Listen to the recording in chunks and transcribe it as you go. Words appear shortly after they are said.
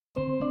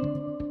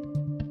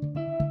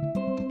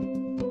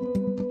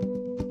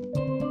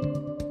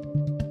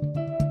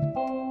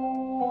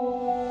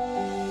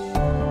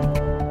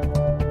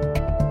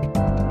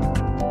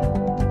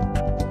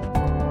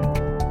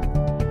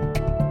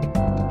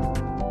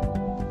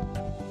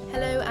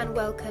and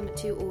welcome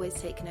to Always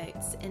Take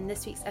Notes. In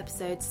this week's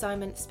episode,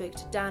 Simon spoke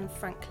to Dan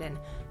Franklin,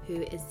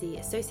 who is the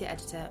associate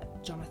editor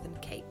at Jonathan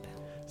Cape.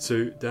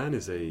 So Dan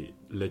is a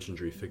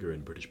legendary figure in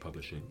British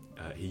publishing.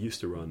 He used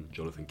to run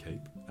Jonathan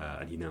Cape,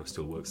 and he now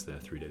still works there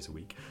 3 days a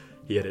week.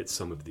 He edits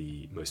some of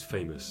the most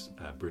famous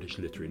British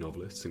literary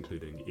novelists,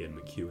 including Ian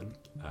McEwan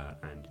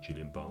and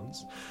Julian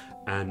Barnes.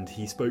 And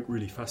he spoke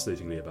really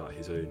fascinatingly about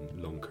his own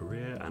long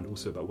career and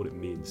also about what it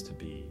means to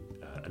be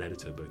an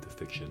editor both of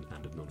fiction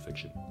and of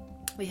non-fiction.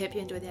 We hope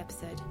you enjoy the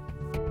episode.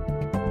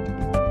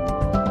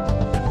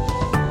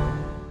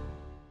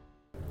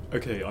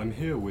 Okay, I'm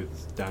here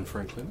with Dan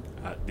Franklin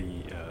at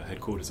the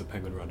headquarters of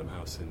Penguin Random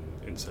House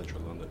in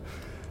central London.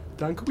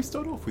 Dan, could we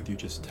start off with you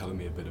just telling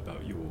me a bit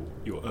about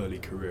your early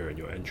career and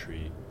your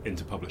entry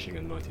into publishing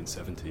in the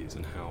 1970s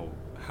and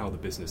how the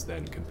business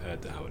then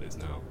compared to how it is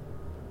now?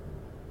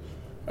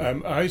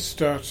 I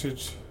started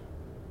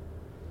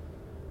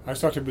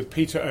with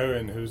Peter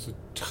Owen, who's a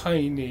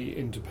tiny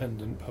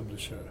independent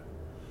publisher.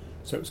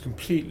 So it was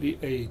completely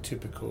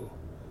atypical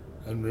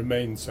and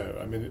remains so.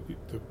 I mean,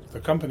 the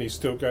company's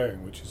still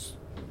going, which is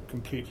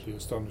completely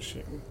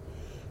astonishing.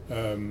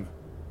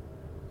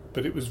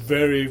 But it was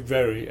very,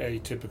 very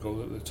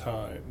atypical at the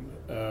time.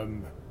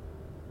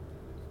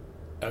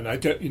 And I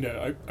don't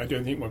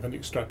think one can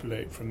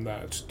extrapolate from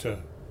that to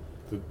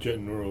the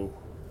general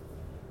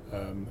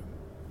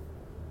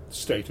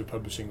state of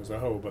publishing as a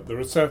whole. But there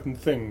are certain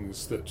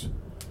things that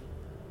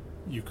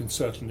you can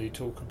certainly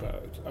talk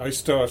about. I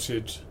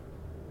started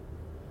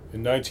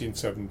in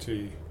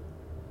 1970,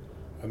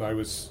 and I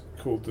was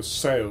called the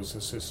sales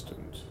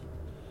assistant.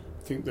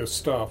 I think the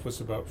staff was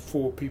about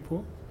 4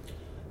 people,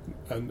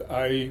 and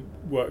I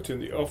worked in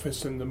the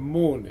office in the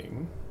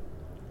morning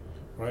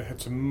where I had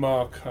to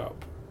mark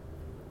up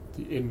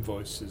the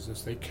invoices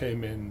as they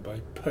came in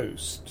by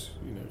post,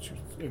 which is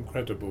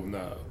incredible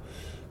now.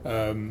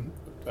 And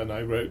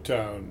I wrote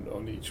down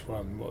on each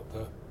one what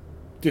the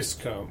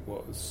discount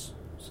was.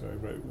 So I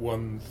wrote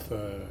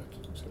 1/3,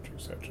 etc.,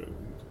 etc.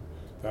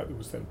 That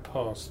was then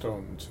passed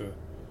on to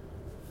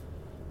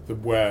the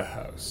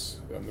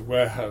warehouse, and the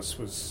warehouse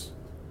was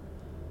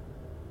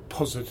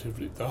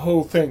positively, the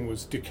whole thing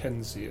was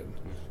Dickensian.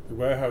 The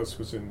warehouse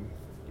was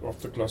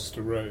off the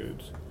Gloucester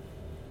Road,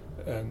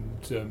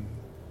 and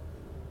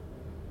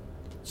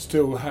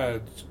still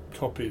had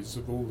copies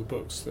of all the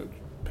books that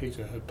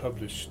Peter had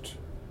published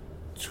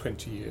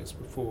 20 years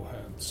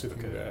beforehand,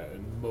 sitting there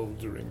in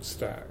mouldering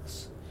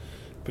stacks.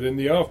 But in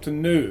the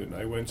afternoon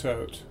I went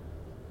out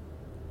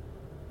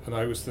and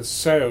I was the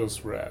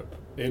sales rep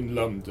in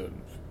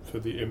London for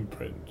the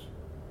imprint.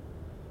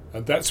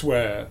 And that's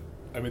where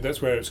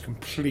it's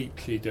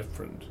completely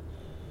different,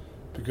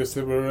 because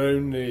I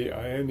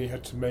only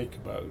had to make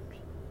about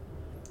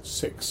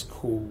 6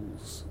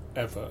 calls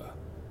ever,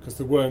 because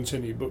there weren't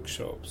any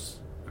bookshops.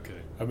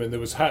 Okay. I mean, there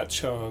was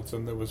Hatchards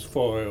and there was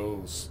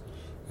Foyles,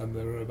 and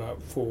there were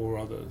about 4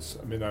 others.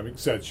 I mean, I'm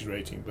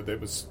exaggerating, but it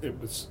was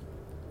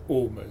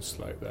almost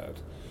like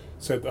that.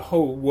 So the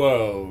whole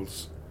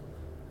world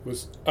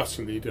was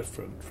utterly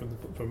different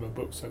from a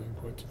book-selling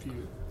point of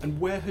view. And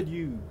where had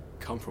you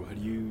come from? Had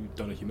you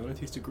done a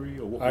humanities degree,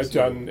 or what? I'd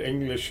done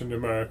English and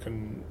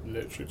American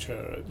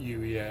literature at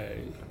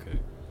UEA. Okay.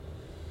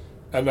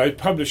 And I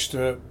published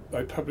a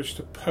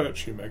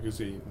poetry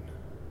magazine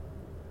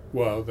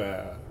while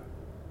there,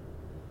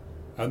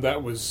 and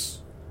it was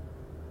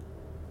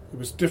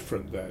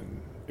different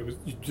then. It was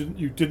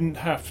you didn't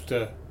have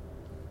to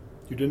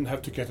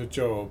get a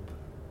job.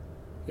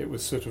 It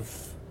was sort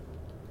of,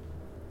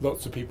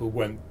 lots of people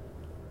went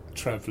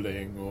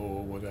travelling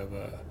or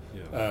whatever.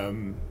 Yeah.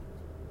 And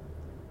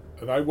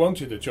I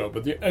wanted a job,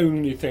 but the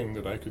only thing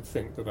that I could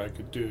think that I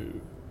could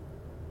do,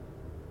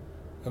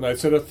 and I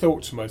sort of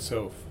thought to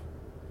myself,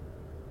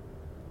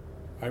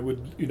 I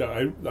would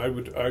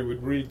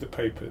read the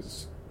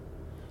papers,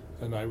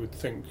 and I would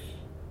think,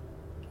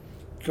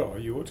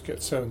 God, you ought to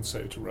get so and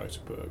so to write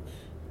a book.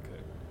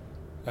 Okay.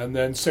 And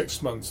then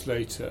 6 months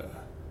later,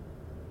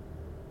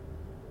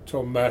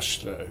 Tom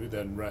Mashler, who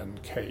then ran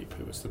Cape,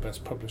 who was the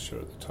best publisher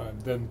at the time,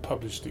 then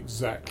published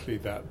exactly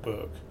that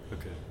book.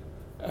 Okay.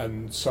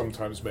 And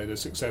sometimes made a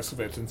success of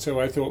it. And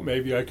so I thought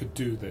maybe I could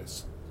do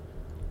this.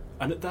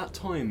 And at that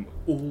time,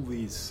 all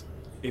these,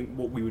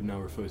 what we would now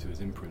refer to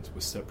as imprints,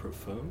 were separate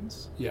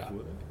firms? Yeah.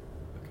 Were they?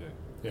 Okay.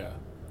 Yeah.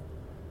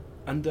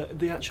 And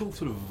the actual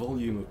sort of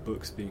volume of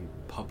books being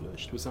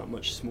published, was that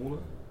much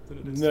smaller than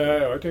it is No,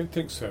 today? I don't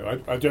think so.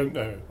 I don't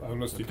know. I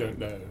honestly don't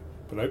know.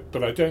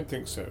 But I don't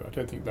think so. I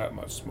don't think that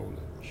much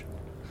smaller. Sure.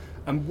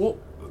 And what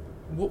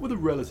were the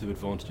relative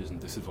advantages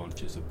and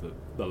disadvantages of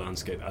the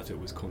landscape as it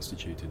was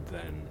constituted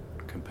then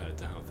compared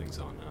to how things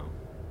are now?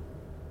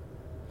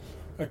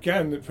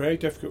 Again, it's very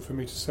difficult for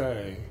me to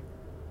say,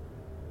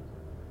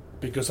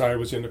 because I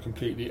was in a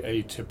completely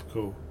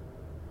atypical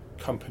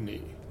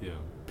company. Yeah.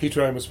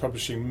 Peter Owen was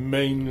publishing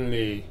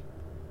mainly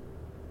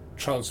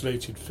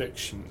translated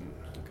fiction.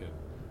 Okay.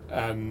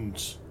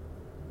 And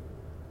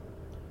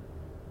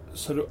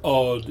sort of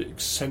odd,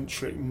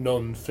 eccentric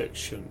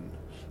non-fiction,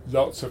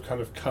 lots of kind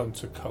of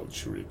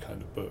counterculture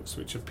kind of books,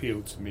 which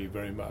appealed to me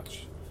very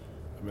much.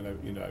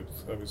 I mean,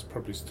 I was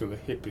probably still a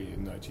hippie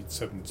in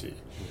 1970,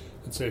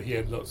 and so he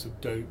had lots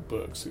of dope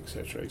books,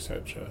 etc.,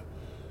 etc.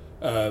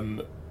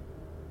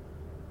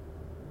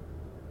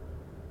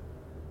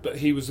 But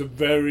he was a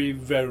very,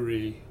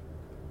 very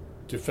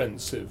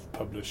defensive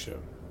publisher,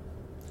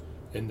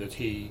 in that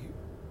he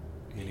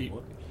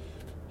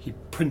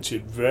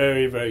printed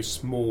very, very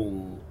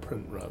small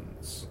print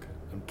runs,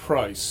 and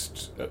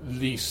priced at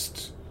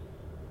least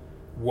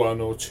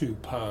 £1 or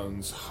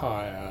 £2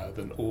 higher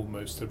than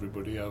almost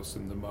everybody else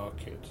in the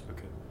market.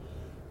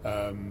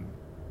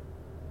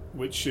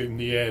 Which in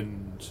the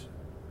end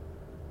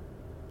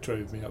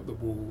drove me up the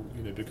wall,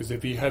 because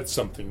if he had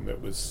something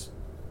that was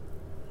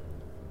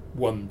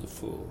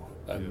wonderful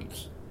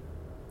and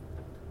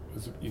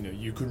was,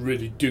 you could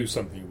really do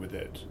something with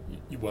it,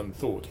 one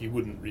thought he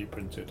wouldn't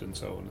reprint it, and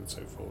so on and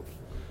so forth.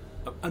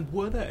 And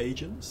were there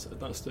agents at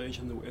that stage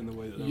in the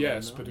way that there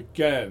yes, are now? But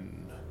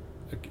again,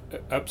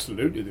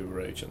 absolutely there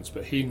were agents,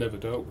 but he never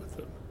dealt with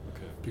them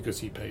because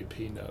he paid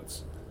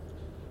peanuts.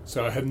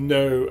 So I had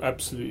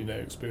absolutely no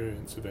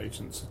experience of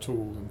agents at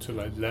all until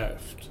I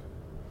left.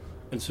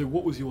 And so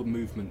what was your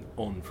movement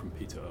on from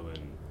Peter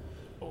Owen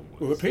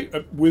onwards?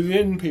 Well,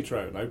 within Peter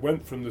Owen, I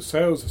went from the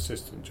sales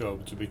assistant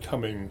job to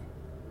becoming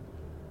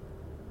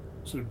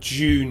sort of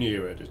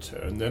junior editor,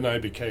 and then I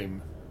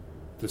became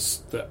the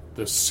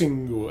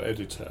single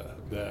editor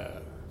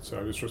there. So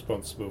I was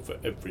responsible for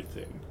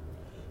everything.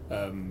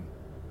 And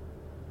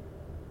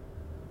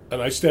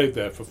I stayed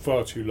there for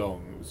far too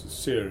long. It was a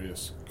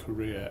serious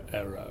career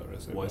error,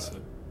 as it were. Why so?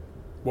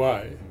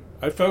 Why?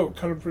 I felt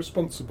kind of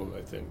responsible,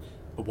 I think.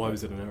 But why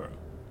was it an error?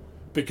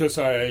 Because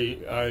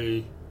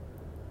I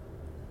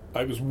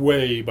was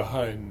way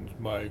behind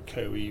my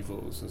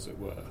coevals, as it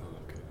were.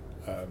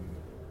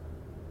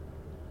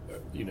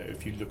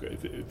 If you look at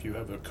if you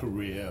have a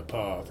career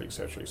path,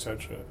 etc.,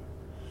 etc.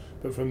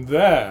 But from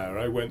there,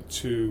 I went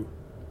to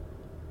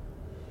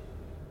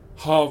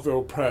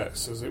Harville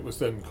Press, as it was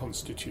then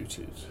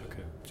constituted,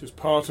 which was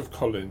part of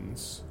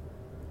Collins,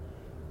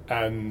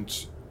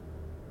 and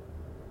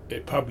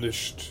it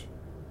published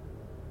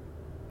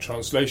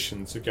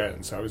translations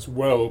again, so I was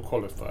well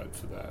qualified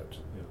for that.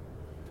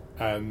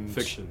 And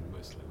fiction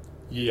mostly.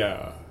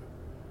 Yeah,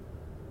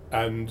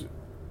 and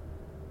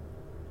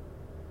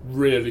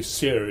really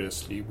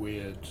seriously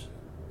weird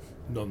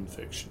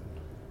non-fiction.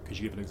 Could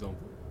you give an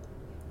example?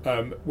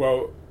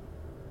 Well,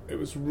 it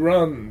was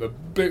run, the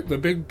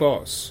big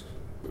boss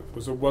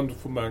was a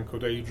wonderful man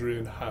called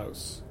Adrian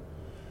House,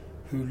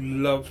 who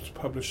loved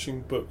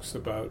publishing books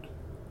about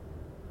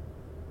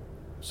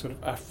sort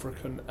of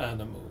African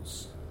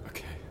animals.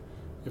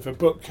 If a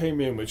book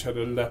came in which had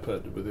a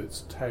leopard with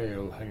its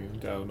tail hanging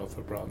down off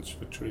a branch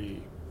of a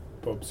tree,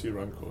 Bob's your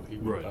uncle, he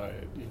would buy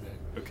it,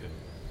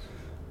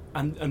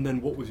 And then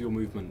what was your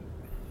movement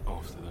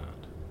after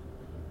that?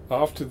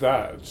 After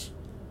that,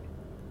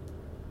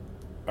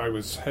 I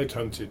was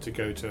headhunted to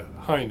go to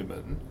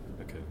Heinemann.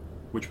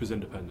 Which was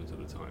independent at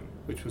the time.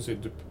 Was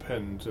it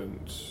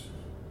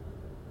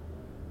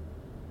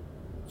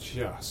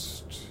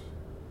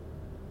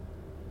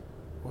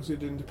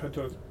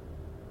independent?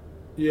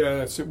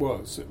 Yes, it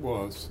was.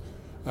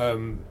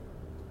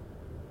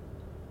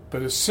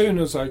 But as soon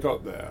as I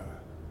got there,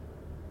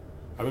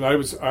 I mean, I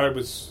was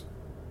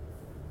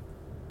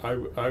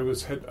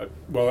head.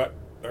 Well,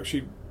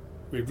 actually,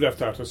 we've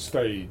left out a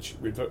stage.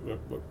 We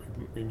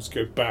must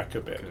go back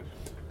a bit.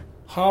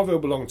 Harville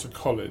belonged to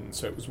Collins,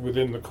 so it was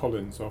within the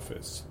Collins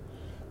office,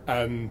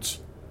 and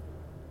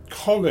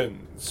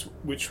Collins,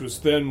 which was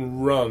then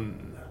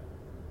run.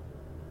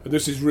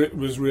 This was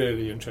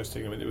really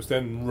interesting. I mean, it was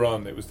then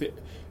run. It was the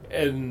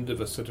end of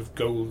a sort of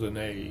golden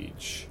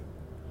age.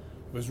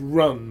 It was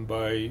run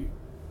by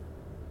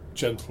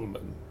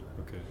gentlemen.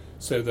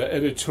 So the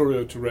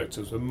editorial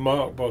directors were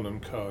Mark Bonham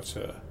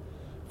Carter,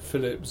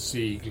 Philip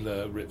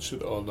Ziegler,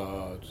 Richard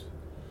Ollard,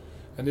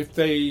 and if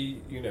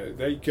they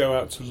go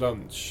out to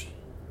lunch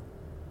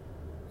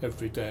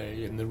every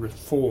day in the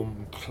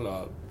Reform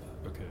Club,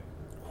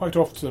 quite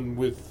often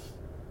with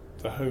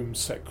the Home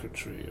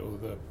Secretary or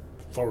the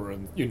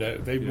Foreign,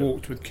 they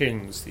walked with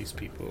kings, these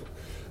people.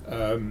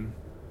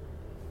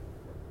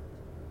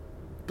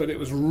 But it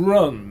was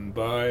run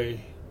by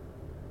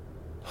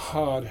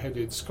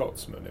hard-headed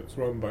Scotsman. It was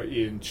run by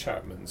Ian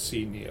Chapman,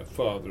 senior,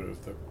 father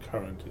of the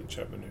current Ian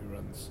Chapman who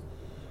runs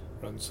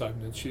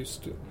Simon &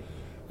 Schuster.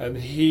 And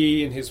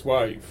he and his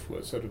wife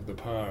were sort of the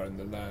power in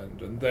the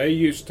land. And they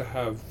used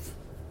to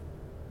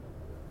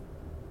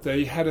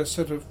they had a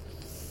sort of,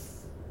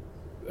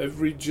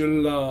 every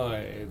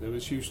July there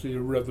was usually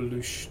a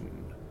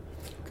revolution.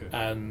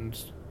 And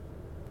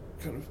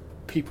kind of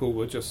people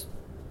were just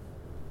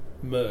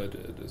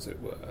murdered, as it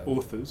were.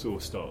 Authors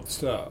or staff?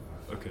 Staff.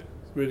 Okay.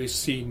 Really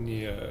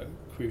senior,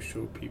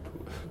 crucial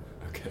people.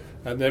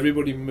 And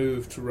everybody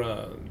moved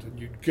around, and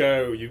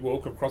you'd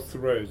walk across the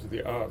road to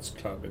the Arts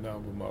Club in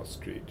Albemarle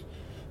Street,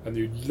 and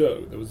you'd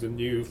look, there was a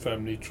new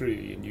family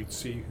tree, and you'd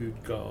see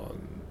who'd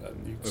gone,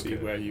 and you'd see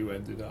where you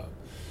ended up.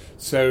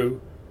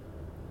 So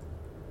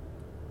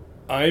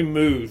I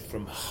moved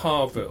from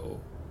Harville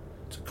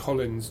to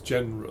Collins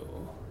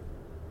General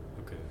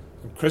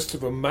And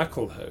Christopher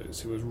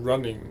McElhose, who was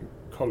running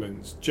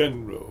Collins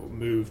General,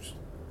 moved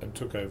and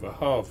took over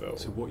Harville.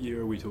 So what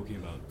year are we talking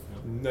about?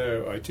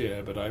 No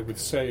idea, but I would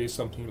say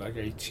something like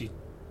 80,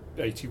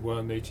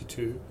 81,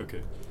 82.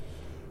 Okay.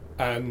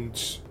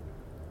 And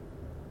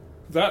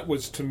that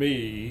was, to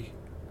me,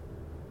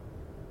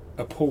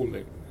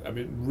 appalling. I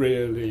mean,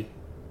 really.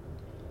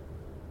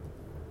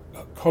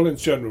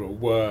 Collins General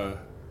were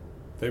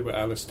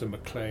Alistair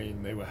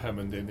MacLean, they were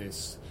Hammond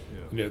Innes.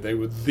 Yeah. They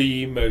were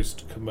the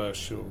most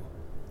commercial.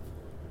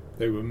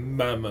 They were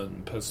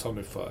mammon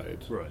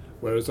personified. Right.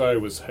 Whereas I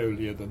was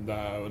holier than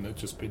thou and had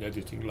just been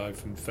editing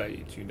Life and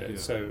Fate, Yeah.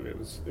 So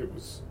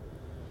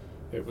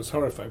it was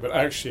horrifying. But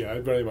actually, I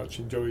very much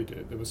enjoyed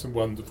it. There were some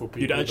wonderful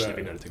people. You'd actually there.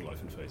 been editing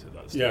Life and Fate at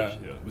that stage. Yeah.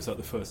 Was that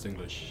the first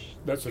English?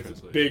 That's a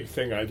translation? big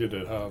thing I did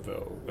at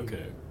Harville.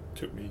 Okay.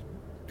 Took me.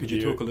 Could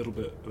you talk a little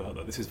bit about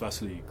that? This is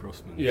Vasily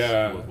Grossman's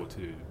Yeah. World War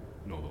II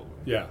novel.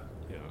 Yeah.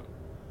 Yeah.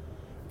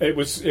 It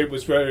was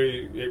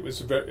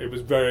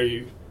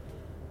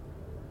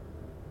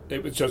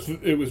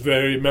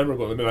very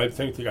memorable. I mean, I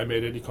don't think I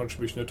made any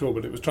contribution at all,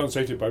 but it was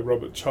translated by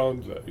Robert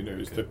Chandler,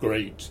 who's the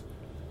great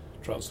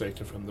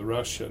translator from the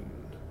Russian.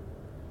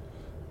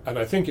 And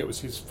I think it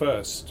was his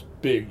first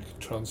big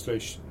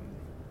translation.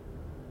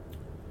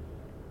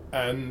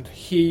 And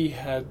he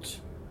had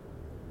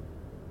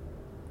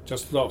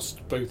just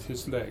lost both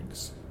his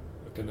legs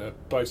in a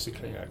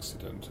bicycling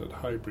accident at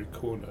Highbury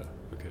Corner.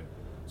 Okay.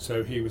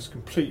 So he was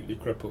completely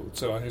crippled.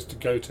 So I had to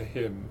go to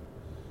him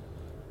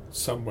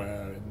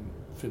somewhere in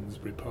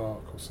Finsbury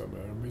Park or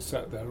somewhere, and we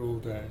sat there all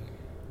day.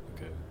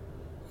 Okay.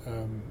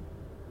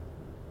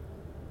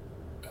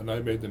 And I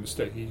made the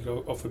mistake. He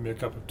offered me a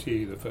cup of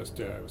tea the first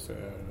day I was there,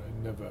 and I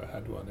never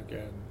had one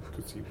again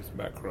because he was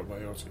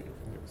macrobiotic,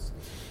 and it was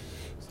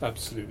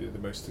absolutely the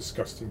most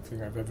disgusting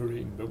thing I've ever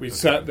eaten. But we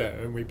sat there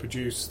and we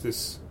produced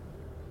this.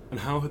 And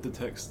how had the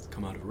text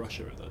come out of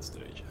Russia at that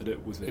stage? It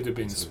had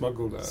been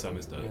smuggled out.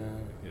 Samizdat.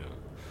 Yeah.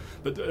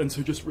 But and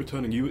so just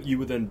returning, you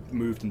were then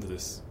moved into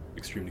this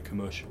extremely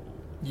commercial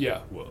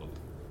world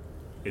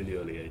in the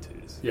early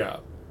 80s. Yeah.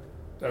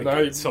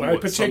 And Somewhat my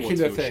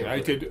particular to thing, your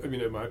I chagrin. did,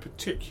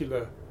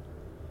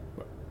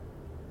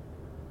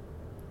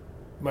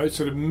 my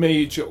sort of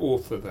major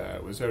author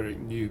there was Eric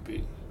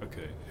Newby.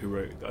 Okay, who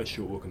wrote A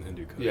Short Walk on the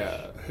Hindu Kush.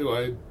 Yeah, who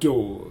I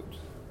adored.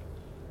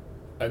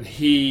 And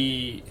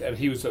he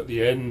was at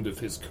the end of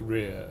his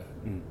career.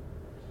 Mm.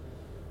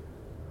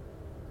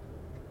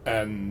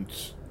 And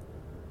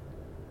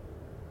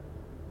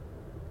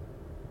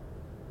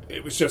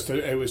it was just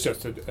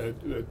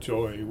a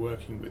joy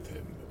working with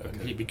him, and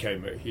Okay. he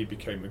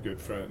became a good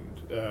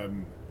friend.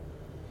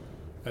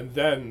 And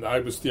then I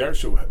was the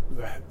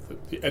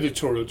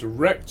editorial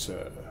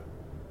director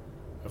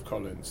of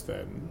Collins.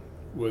 Then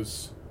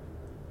was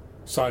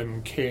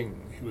Simon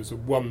King, who was a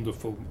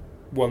wonderful,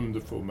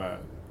 wonderful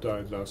man,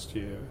 died last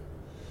year,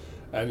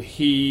 and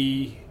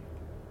he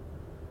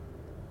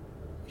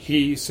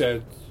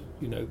said,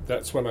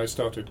 that's when I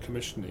started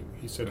commissioning.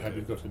 He said, "Have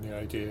you got any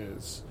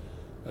ideas?"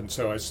 And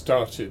so I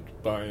started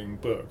buying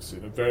books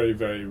in a very,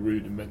 very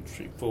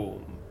rudimentary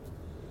form.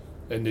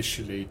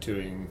 Initially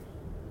doing,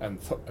 I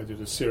did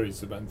a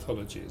series of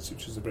anthologies,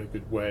 which was a very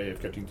good way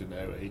of getting to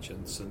know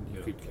agents, and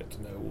you could get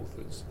to know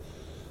authors.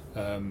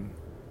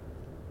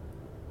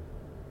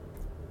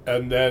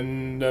 And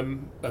then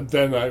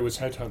I was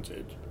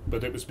headhunted,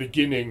 but it was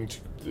beginning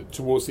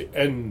towards the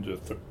end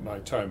of my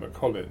time at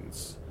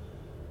Collins.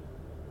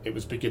 It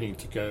was beginning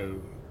to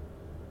go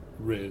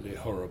really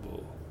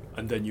horrible.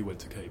 And then you went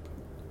to Cape.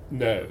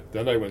 No,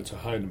 then I went to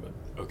Heinemann.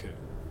 Okay.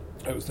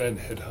 I was then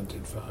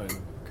headhunted for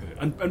Heinemann. Okay.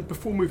 And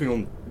before moving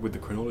on with the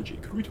chronology,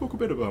 could we talk a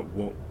bit about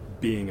what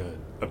being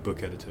a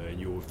book editor, in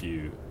your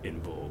view,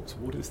 involves?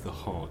 What is the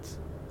heart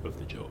of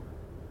the job?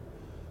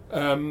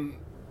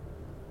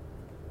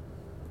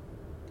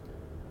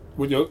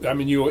 Well,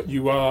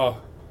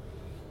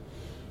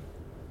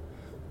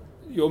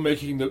 you're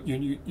making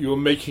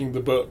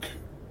the book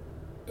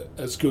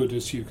as good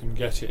as you can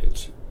get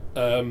it,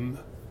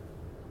 but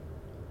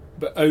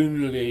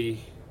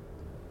only.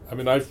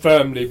 I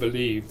firmly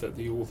believe that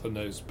the author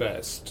knows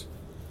best,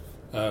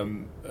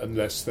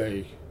 unless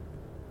they.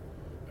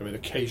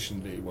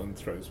 Occasionally one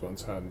throws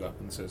one's hand up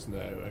and says, "No,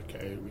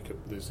 okay,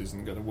 this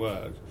isn't going to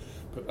work,"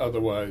 but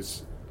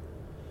otherwise.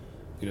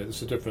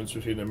 There's a difference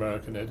between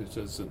American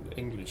editors and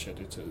English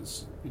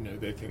editors.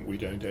 They think we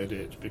don't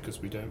edit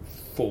because we don't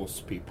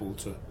force people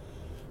to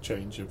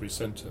change every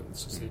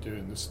sentence as they do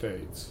in the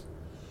States.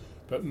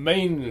 But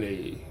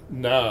mainly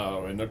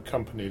now in a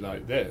company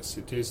like this,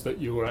 it is that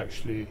you are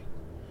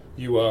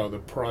the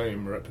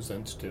prime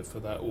representative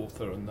for that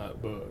author and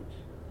that book.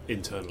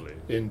 Internally,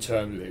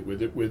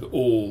 with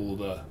all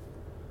the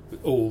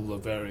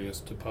various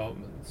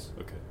departments.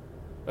 Okay.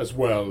 As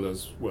well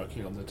as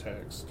working on the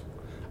text.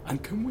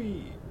 And can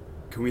we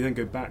then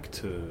go back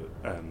to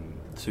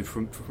so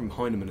from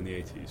Heinemann in the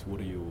 80s?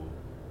 What are you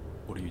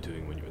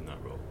doing when you're in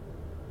that role?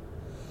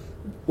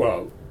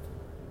 Well,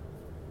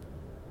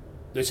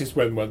 this is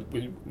when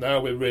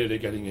now we're really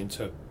getting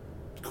into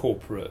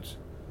corporate.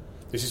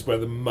 This is where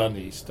the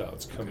money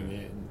starts coming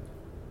in.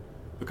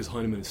 Because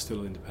Heinemann is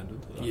still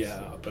independent?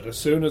 But as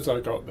soon as I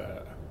got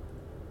there,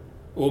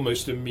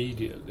 almost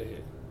immediately,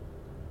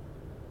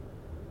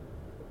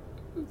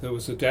 there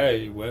was a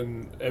day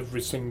when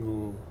every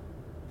single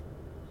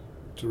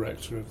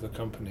director of the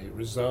company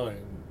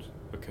resigned.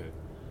 Okay.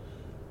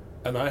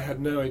 And I had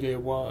no idea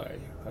why.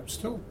 I'm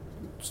still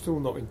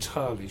not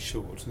entirely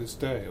sure to this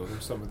day, although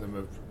some of them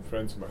are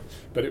friends of mine.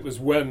 But it was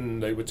when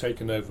they were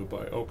taken over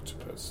by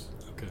Octopus.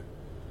 Okay.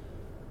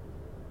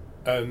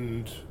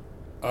 And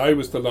I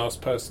was the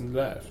last person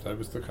left. I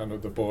was the kind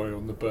of the boy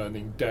on the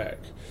burning deck.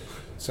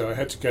 So I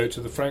had to go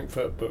to the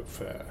Frankfurt Book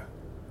Fair.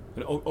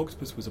 And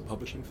Octopus was a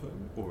publishing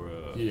firm? Or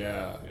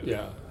Yeah.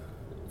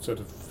 Sort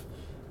of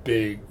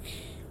big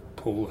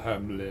Paul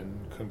Hamlin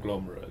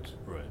conglomerate.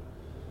 Right.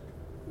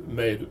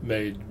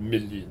 Made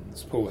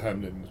millions. Paul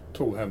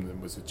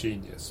Hamlin was a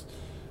genius.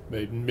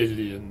 Made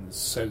millions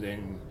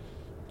selling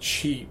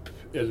cheap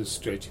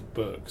illustrated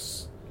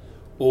books,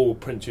 all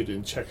printed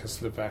in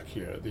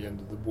Czechoslovakia at the end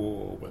of the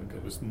war, when there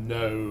was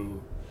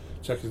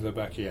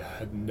Czechoslovakia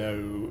had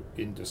no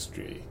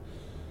industry,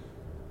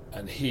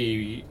 and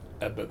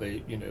but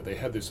they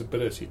had this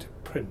ability to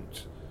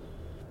print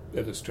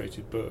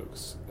illustrated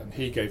books, and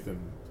he gave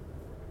them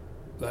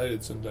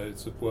loads and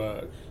loads of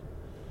work.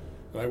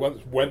 And I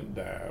once went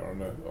there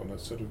on a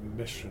sort of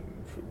mission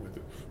with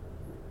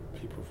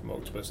people from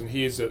Octopus, and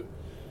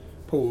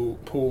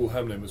Paul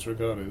Hamlin was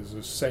regarded as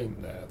a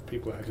saint there.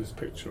 People had his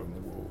picture on the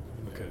wall.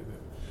 Okay.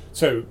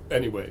 So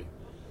anyway,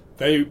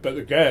 they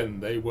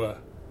were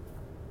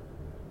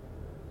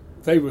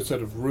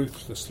sort of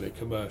ruthlessly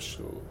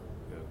commercial,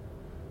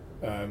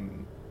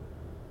 and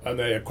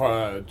they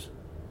acquired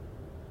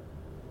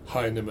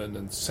Heinemann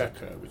and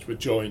Secker, which were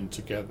joined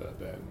together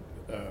then.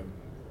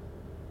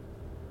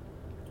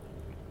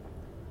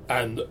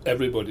 And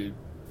everybody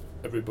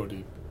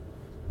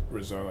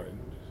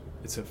resigned,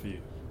 Except for you?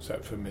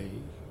 Except for me,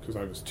 because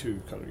I was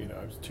too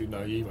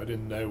naive. I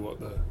didn't know what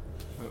the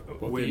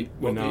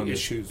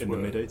issues were. In the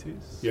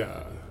mid-80s?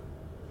 Yeah.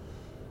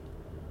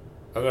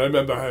 And I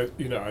remember how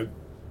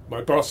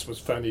my boss was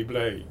Fanny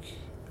Blake,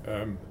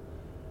 and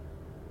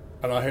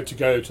I had to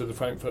go to the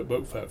Frankfurt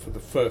Book Fair for the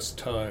first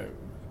time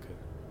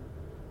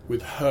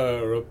with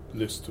her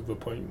list of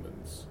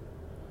appointments,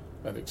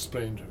 and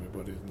explained to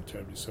everybody, I'm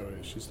terribly sorry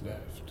she's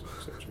left,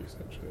 etc.,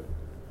 etc.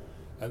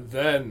 And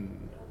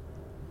then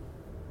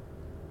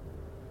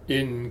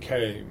in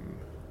came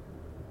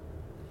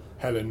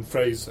Helen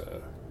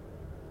Fraser,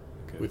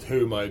 with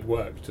whom I'd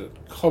worked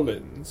at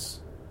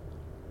Collins,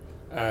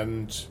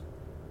 and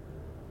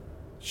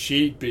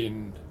she'd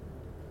been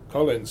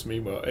Collins.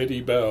 Meanwhile,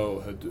 Eddie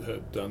Bell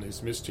had done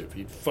his mischief.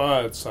 He'd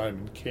fired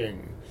Simon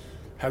King.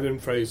 Helen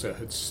Fraser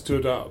had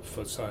stood up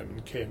for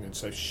Simon King, and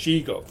so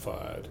she got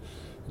fired.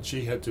 And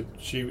she had to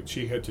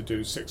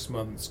do 6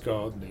 months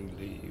gardening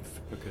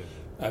leave,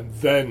 and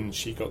then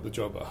she got the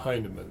job at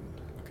Heinemann.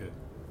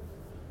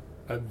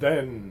 And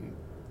then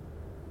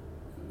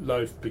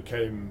life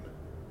became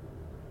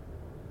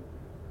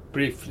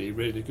briefly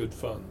really good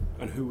fun.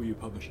 And who were you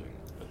publishing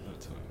at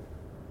that time?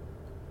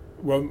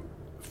 Well,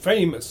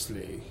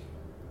 famously,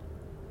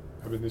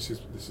 I mean, this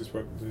is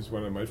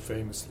one of my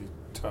famously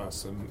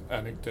tiresome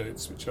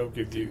anecdotes, which I'll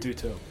give you. Do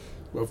tell.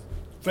 Well,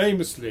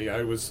 famously,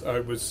 I was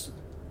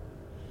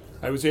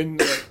in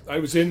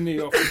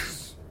the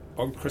office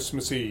on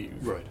Christmas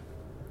Eve. Right.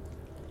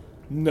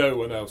 No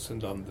one else in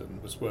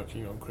London was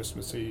working on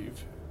Christmas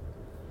Eve.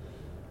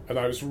 And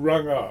I was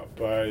rung up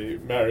by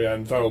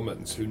Marianne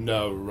Velmans, who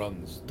now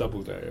runs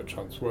Doubleday at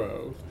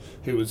Transworld,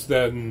 who was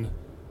then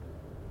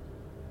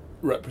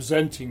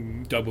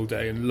representing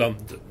Doubleday in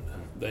London.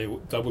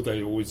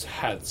 Doubleday always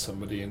had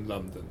somebody in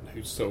London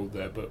who sold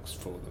their books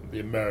for them, the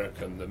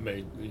American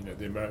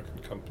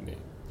company.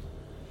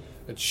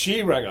 And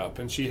she rang up,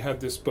 and she had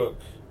this book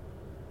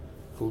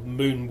called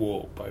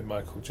Moonwalk by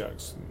Michael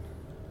Jackson.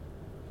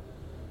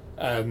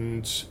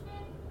 And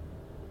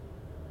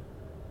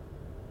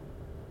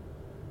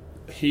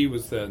he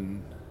was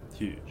then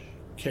huge,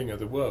 king of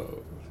the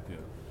world. Yeah.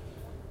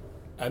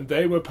 And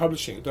they were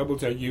publishing it,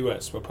 Doubleday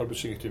US were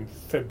publishing it in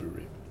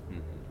February.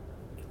 Mm-hmm.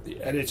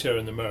 The editor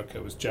in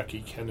America was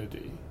Jackie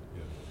Kennedy.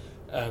 Yeah.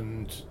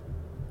 And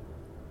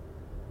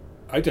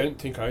I don't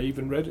think I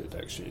even read it,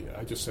 actually.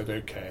 I just said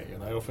okay,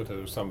 and I offered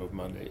her a sum of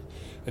money.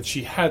 And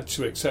she had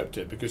to accept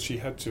it because she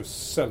had to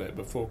sell it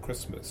before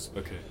Christmas.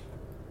 Okay.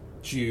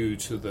 Due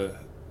to the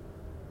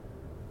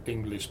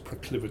English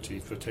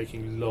proclivity for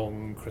taking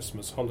long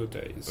Christmas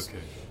holidays. Okay.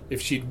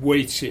 If she'd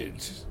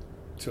waited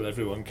till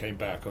everyone came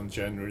back on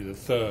January the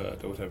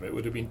 3rd or whatever, it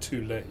would have been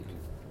too late.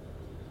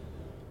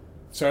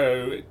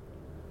 So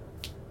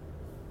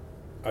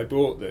I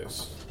bought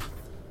this,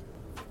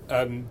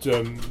 and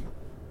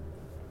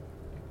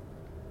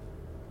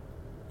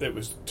it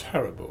was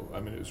terrible. I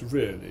mean, it was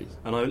really...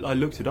 And I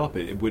looked it up.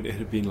 It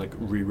had been like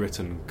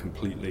rewritten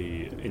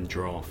completely in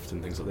draft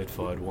and things like they'd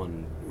fired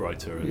one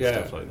writer and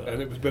stuff like that.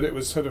 And it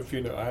was sort of,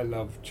 I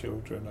love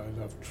children, I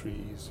love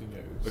trees,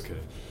 Okay.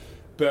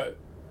 But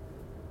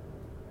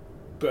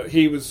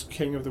he was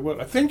king of the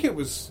world. I think it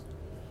was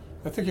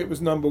I think it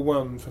was number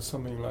one for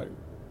something like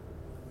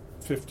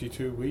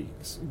 52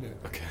 weeks.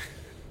 Okay.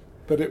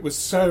 But it was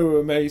so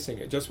amazing.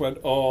 It just went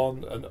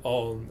on and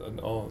on and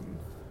on.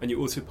 And you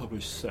also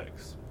published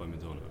Sex by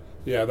Madonna.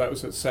 Yeah, that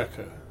was at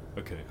Secca.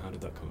 Okay, how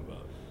did that come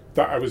about?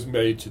 That I was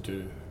made to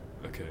do.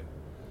 Okay.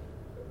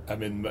 I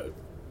mean,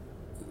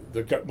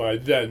 my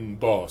then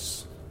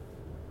boss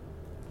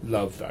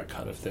loved that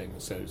kind of thing,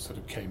 so sort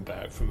of came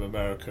back from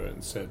America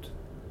and said,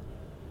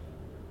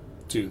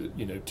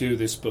 do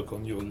this book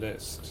on your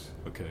list.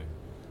 Okay.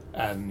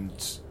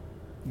 And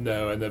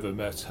no, I never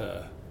met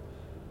her.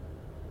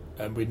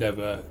 And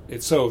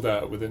it sold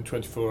out within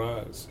 24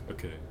 hours.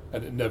 Okay.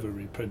 And it never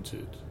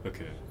reprinted.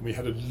 Okay. And we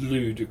had a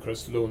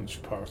ludicrous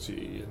launch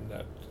party in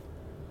that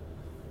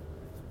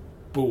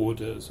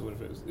Borders, or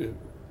whatever it was.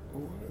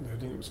 I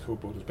think it was called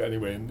Borders, but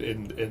anyway,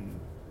 in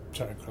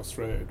Charing Cross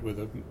Road with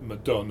a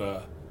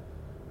Madonna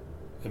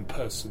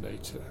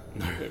impersonator.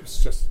 No. It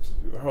was just,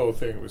 the whole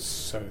thing was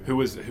so... Who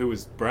was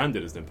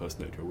branded as the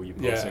impersonator, or were you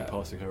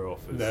passing her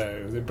off as... No,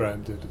 it was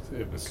branded.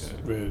 It was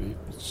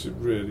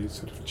really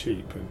sort of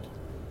cheap. And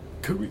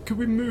Could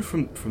we move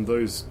from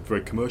those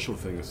very commercial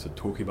things to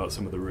talking about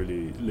some of the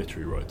really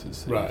literary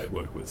writers who you've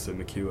worked with, so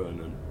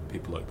McEwan and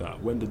people like that?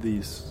 When did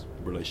these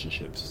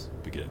relationships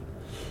begin?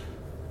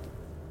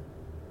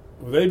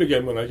 Well, they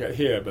began when I got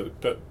here,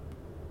 but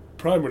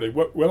primarily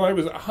when I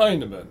was at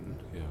Heinemann,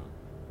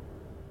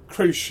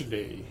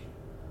 crucially,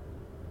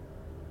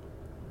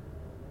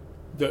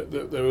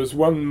 there was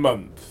 1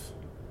 month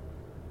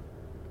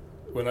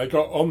when I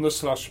got on the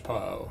slush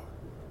pile,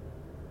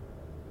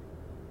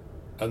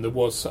 and there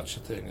was such a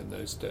thing in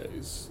those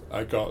days.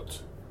 I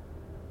got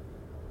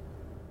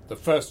the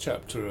first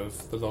chapter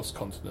of The Lost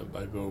Continent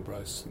by Bill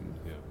Bryson,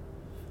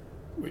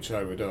 which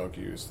I would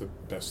argue is the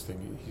best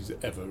thing he's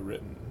ever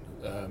written.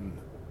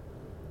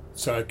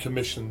 So I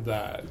commissioned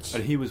that.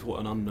 And he was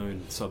an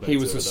unknown sub-editor? He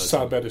was a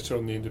sub-editor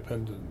on The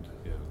Independent.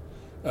 Yeah.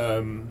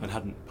 And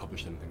hadn't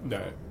published anything before?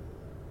 No.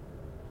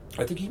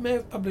 I think he may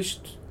have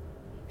published...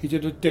 He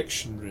did a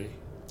dictionary.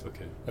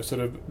 Okay. A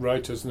sort of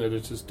writers and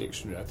editors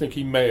dictionary. I think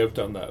he may have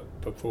done that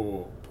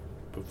before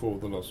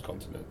The Lost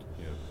Continent.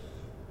 Yeah.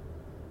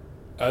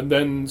 And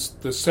then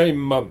the same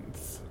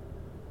month,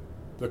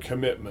 The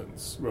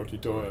Commitments, Roddy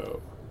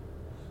Doyle.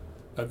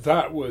 And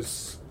that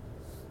was...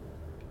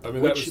 I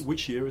mean,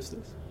 which year is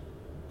this?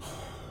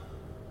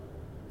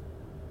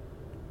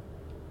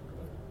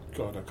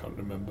 God, I can't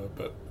remember,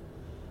 but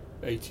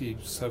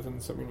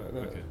 87, something like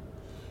that.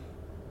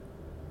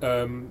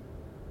 Okay.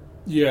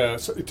 Yeah,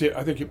 so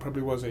I think it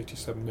probably was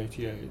 87,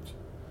 88.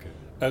 Okay.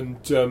 And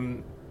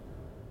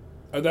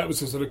that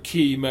was a sort of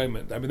key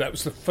moment. I mean, that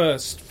was the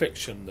first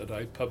fiction that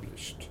I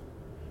published,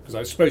 because I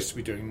was supposed to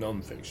be doing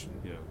non-fiction.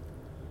 Yeah.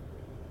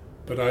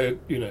 But I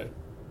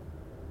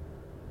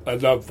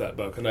loved that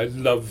book, and I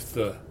loved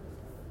that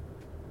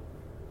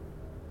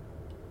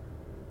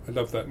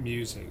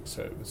music.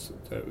 So it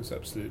was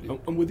absolutely.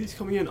 And were these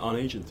coming in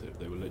unagented?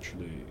 They were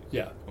literally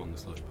on the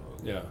slush pile.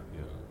 Yeah.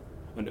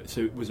 And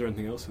so, was there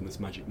anything else in this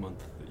magic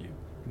month that you?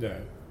 No,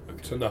 okay.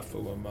 It's enough for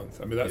 1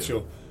 month. I mean,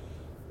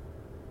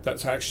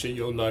 that's actually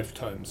your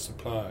lifetime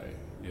supply.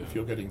 Yeah. If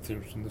you're getting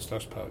through from the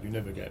slush pile, you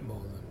never get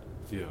more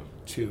than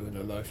 2 in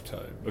a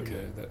lifetime.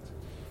 Okay.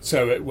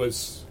 So it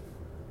was.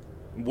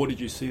 What did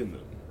you see in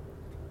them?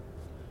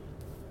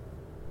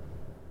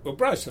 Well,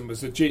 Bryson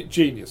was a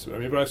genius. I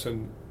mean,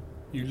 Bryson,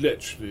 you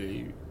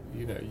literally,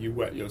 you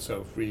wet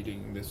yourself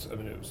reading this. I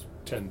mean, it was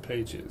 10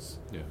 pages.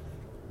 Yeah.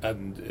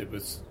 And it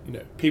was,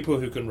 people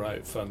who can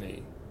write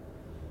funny.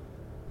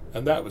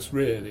 And that was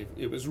really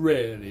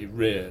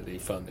really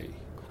funny.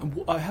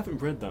 And I haven't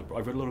read that, but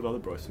I've read a lot of other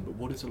Bryson, but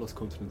what is The Lost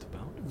Continent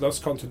about?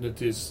 Lost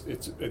Continent is,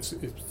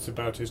 it's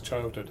about his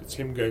childhood. It's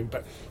him going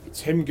back.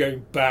 It's him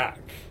going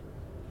back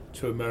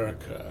to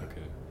America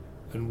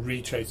and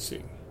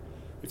retracing.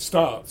 It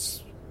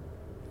starts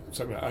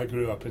something like, I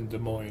grew up in Des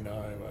Moines,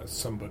 Iowa.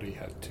 Somebody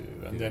had to.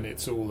 And then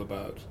it's all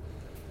about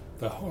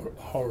the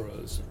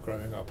horrors of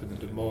growing up in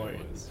Des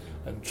Moines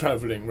and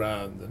travelling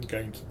round and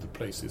going to the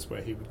places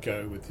where he would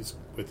go with his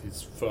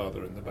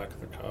father in the back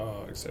of the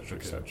car, etc.,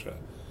 etc.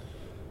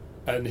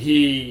 And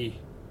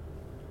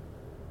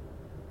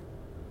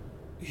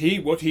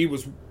what he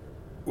was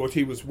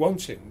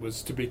wanting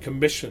was to be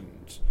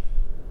commissioned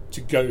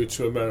to go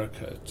to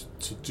America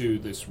to do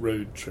this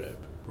road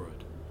trip.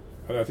 Right.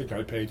 And I think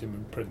I paid him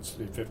in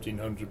princely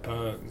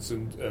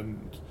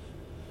 £1,500,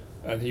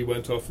 and he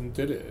went off and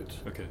did it.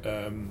 Okay.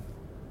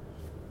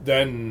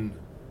 Then,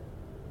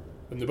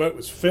 when the boat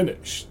was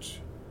finished,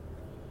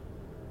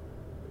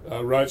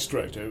 our rights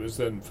director, who was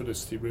then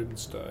Felicity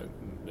Rubinstein,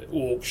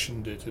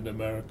 auctioned it in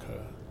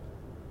America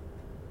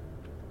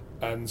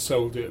and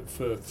sold it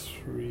for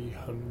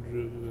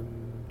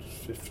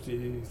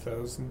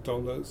 $350,000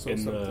 or something.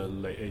 In the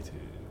late 80s?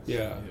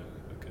 Yeah.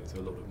 Okay, so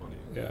a lot of money.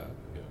 Yeah.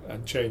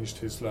 And changed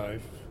his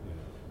life,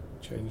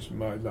 changed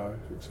my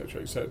life,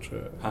 etc.,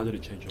 etc. How did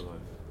it change your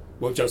life?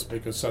 Well, just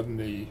because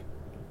suddenly,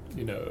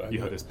 you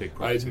had this big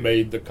property. I'd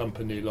made the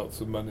company lots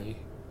of money.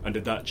 And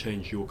did that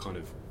change your kind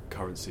of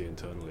currency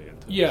internally.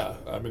 Yeah,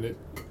 I mean,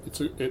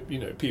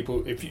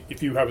 people.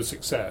 If you have a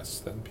success,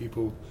 then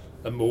people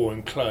are more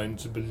inclined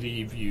to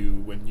believe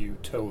you when you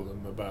tell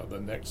them about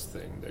the next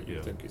thing that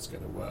you think is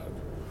going to work.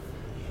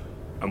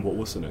 And what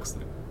was the next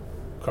thing?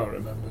 Can't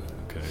remember.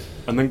 Okay.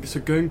 And then, so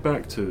going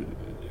back to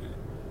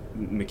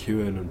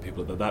McEwan and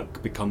people like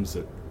that becomes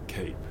at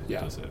Cape,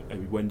 does it? I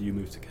mean, when do you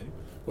move to Cape?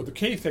 Well, the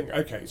key thing,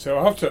 okay, so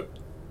after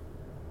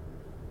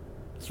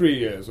 3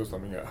 years or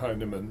something at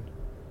Heinemann,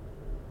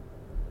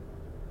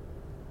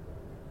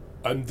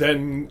 I'm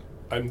then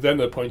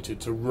appointed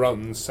to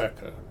run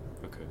SECA,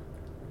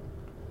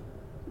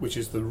 which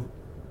is the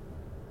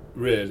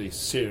really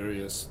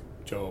serious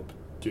job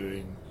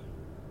doing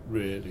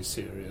really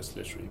serious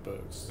literary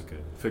books.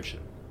 Okay, fiction.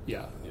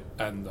 Yeah.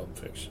 And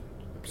non-fiction.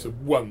 Okay. It's a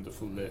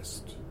wonderful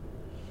list.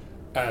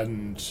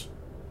 And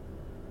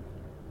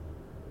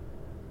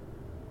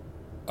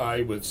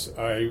I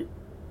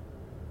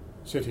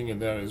sitting in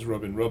there as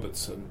Robin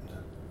Robertson,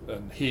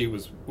 and he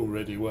was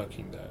already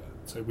working there.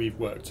 So we've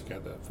worked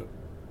together for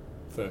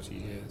 30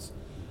 years.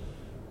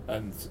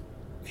 And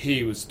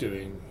he was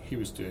doing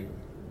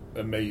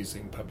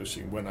amazing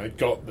publishing when I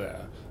got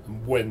there,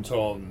 and went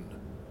on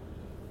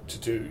to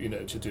do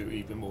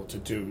even more, to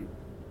do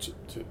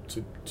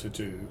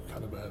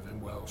kind of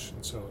Irvine Welsh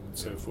and so on and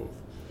so forth.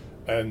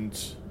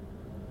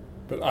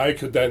 But I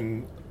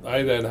then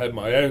had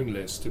my own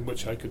list in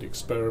which I could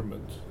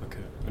experiment.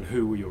 Okay. And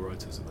who were your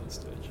writers at that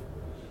stage?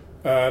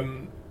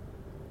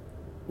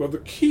 Well, the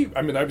key.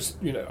 I mean,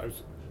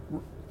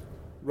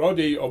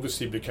 Roddy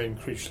obviously became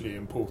crucially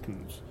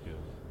important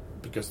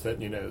because then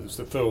there's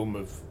the film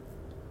of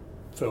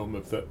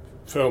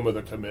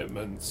the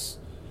Commitments,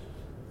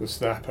 the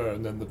Snapper,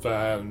 and then the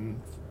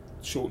Van,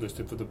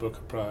 shortlisted for the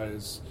Booker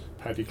Prize.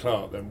 Paddy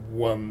Clark then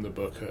won the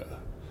Booker,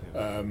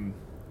 and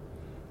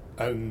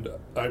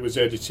I was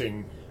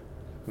editing.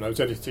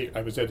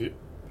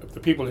 Of the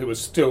people who were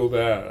still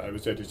there, I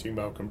was editing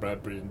Malcolm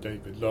Bradbury and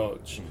David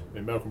Lodge. I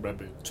mean, Malcolm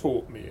Bradbury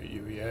taught me at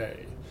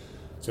UEA,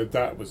 so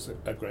that was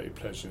a great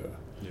pleasure.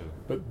 Yeah.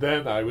 But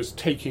then I was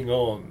taking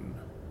on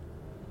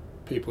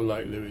people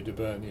like Louis de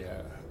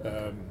Bernier,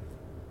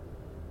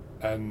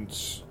 and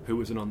who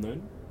was an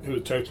unknown? Who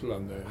was a total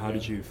unknown. How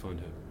did you find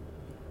him?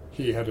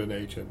 He had an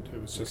agent who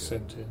was just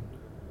sent in.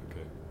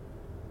 Okay.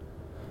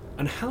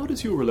 And how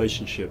does your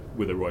relationship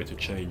with a writer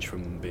change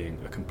from being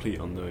a complete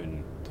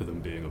unknown to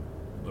them being a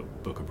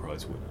Booker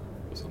Prize winner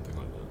or something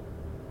like that?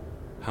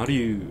 How do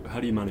you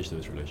manage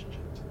those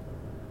relationships?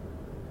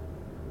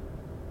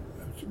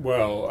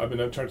 Well, I mean,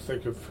 I'm trying to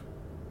think of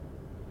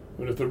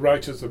the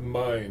writers of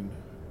mine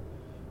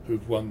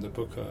who've won the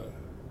Booker.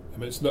 I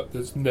mean,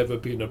 there's never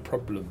been a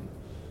problem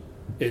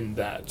in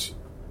that.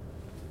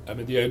 I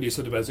mean, the only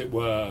sort of, as it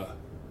were,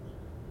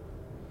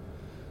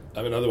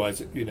 I mean,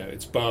 otherwise,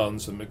 it's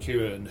Barnes and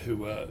McEwan who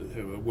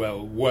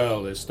were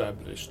well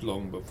established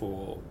long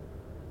before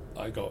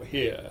I got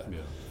here,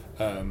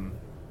 and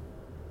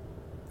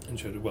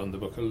should have won the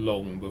Booker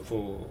long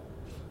before.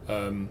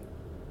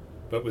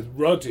 But with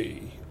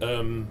Roddy,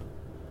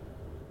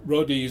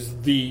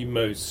 Roddy's the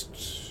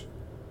most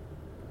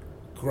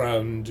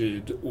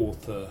grounded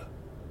author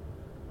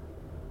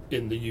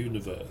in the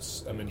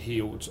universe. I mean,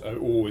 I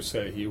always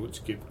say he ought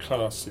to give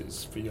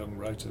classes for young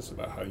writers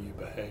about how you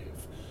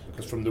behave,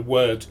 because from the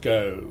word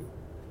go,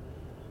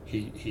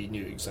 he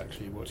knew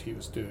exactly what he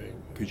was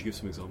doing. Could you give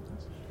some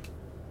examples?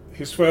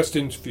 His first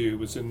interview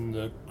was in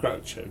the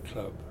Groucho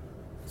Club,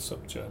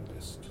 some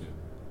journalist. Yeah.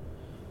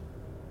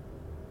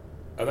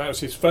 And that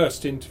was his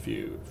first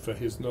interview for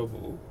his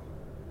novel,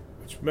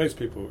 which most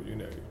people,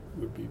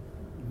 would be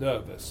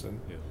nervous.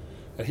 And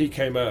he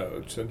came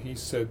out and he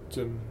said,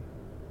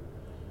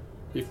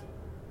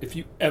 if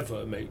you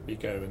ever make me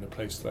go in a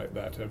place like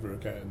that ever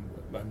again,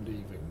 I'm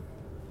leaving.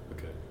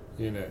 Okay.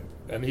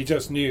 And he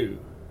just knew.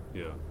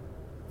 Yeah.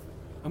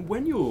 And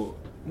when you're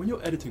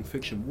editing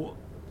fiction, what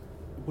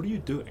are you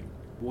doing?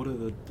 What are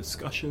the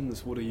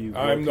discussions? What are you?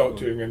 I'm not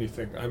doing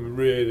anything. I'm a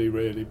really,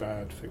 really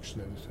bad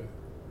fiction editor.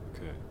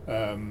 Okay.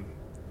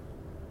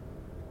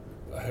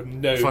 I have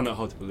no. I find that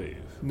hard to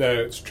believe. No,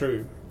 it's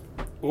true.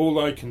 All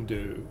I can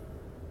do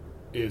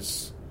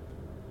is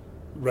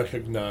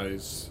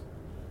recognise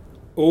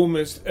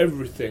almost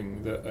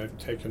everything that I've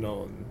taken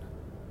on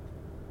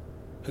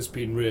has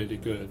been really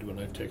good when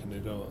I've taken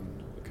it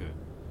on. Okay.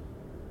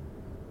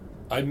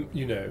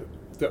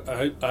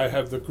 I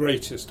have the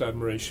greatest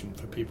admiration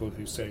for people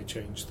who say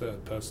change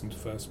third person to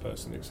first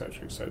person,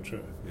 etc., etc.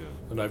 Yeah.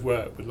 And I've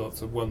worked with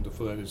lots of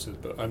wonderful editors,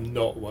 but I'm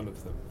not one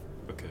of them.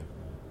 Okay.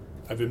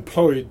 I've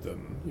employed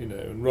them,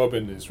 and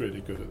Robin is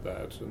really good at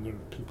that, and there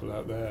are people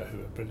out there who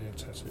are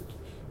brilliant at it.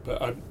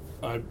 But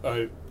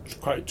I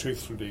quite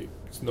truthfully,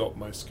 it's not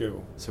my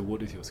skill. So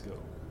what is your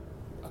skill?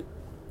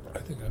 I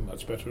think I'm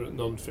much better at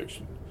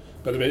non-fiction.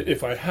 But I mean,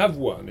 if I have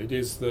one, it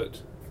is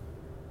that,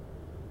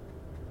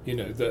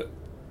 that...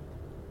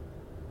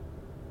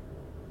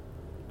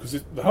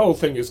 Because the whole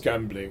thing is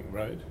gambling,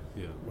 right?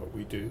 Yeah. What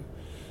we do.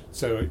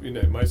 So,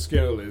 my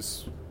skill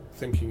is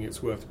thinking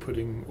it's worth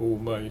putting all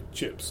my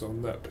chips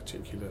on that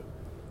particular...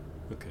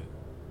 Okay.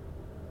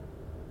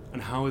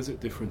 And how is it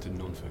different in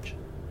non-fiction?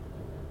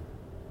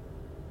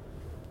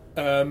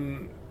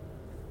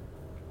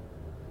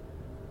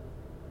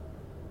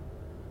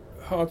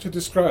 Hard to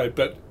describe,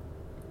 but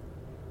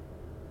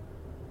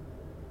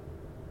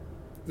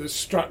the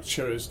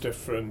structure is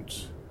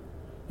different.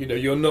 You know,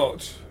 you're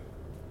not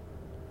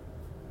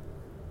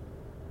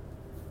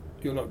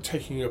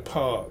taking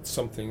apart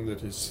something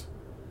that is,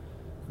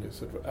 you know,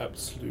 sort of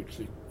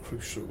absolutely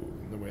crucial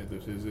in the way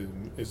that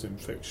is in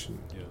fiction.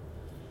 Yeah.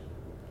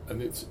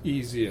 And it's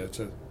easier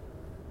to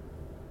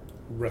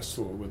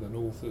wrestle with an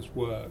author's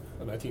work,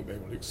 and I think they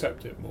will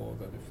accept it more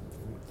than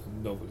if the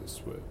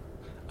novelists would.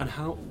 And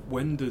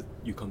when did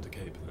you come to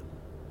Cape then?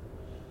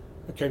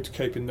 I came to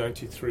Cape in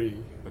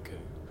 '93. Okay.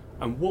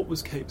 And what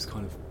was Cape's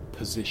kind of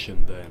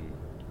position then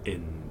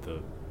in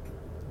the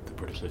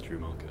British literary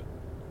market?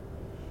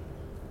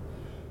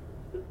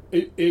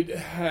 It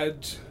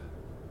had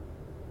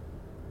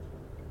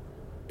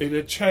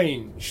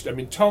changed. I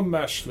mean, when Tom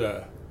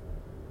Mashler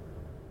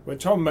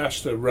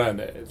ran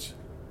it,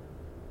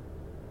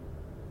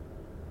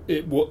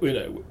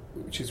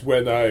 which is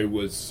when I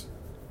was,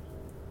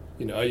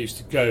 you know, I used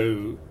to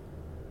go,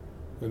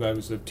 when I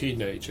was a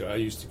teenager, I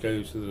used to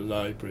go to the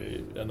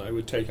library and I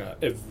would take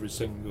out every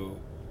single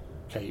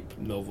Cape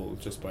novel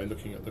just by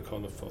looking at the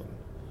colophon.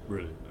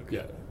 Really? Okay.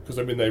 Yeah, because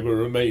I mean they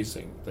were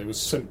amazing. They were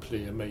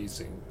simply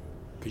amazing.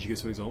 Could you give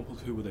some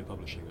examples? Who were they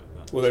publishing at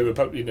that? Well, they were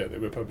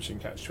publishing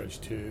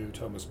Catch-22,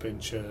 Thomas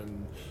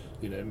Pynchon,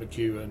 you know,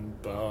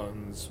 McEwan,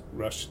 Barnes,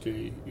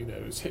 Rushdie. You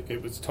know,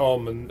 it was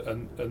Tom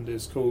and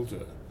Liz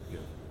Calder.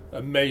 Yeah.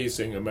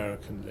 Amazing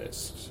American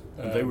list.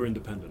 And they were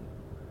independent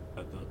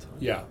at that time.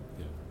 Yeah.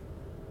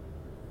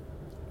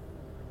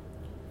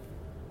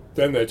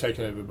 Then they're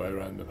taken over by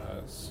Random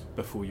House.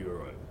 Before you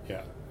arrived.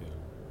 Yeah.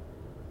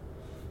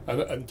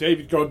 And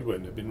David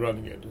Godwin had been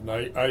running it, and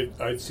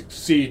I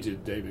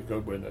succeeded David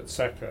Godwin at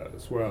Secca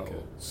as well.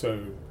 Okay.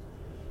 So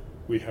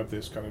we have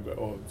this kind of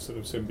odd sort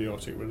of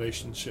symbiotic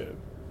relationship.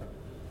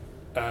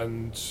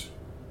 And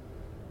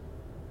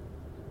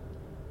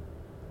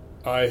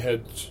I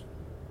had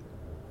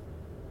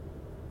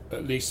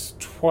at least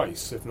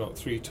twice, if not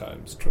three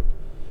times, it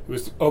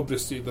was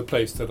obviously the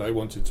place that I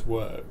wanted to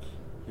work.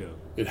 Yeah.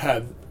 It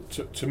had,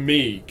 to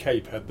me,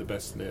 Cape had the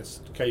best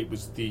list. Cape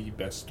was the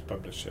best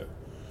publisher.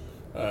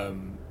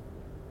 And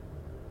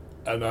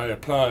I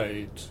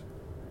applied,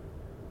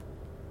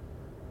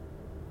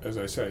 as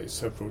I say,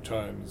 several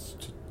times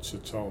to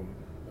Tom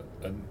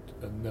and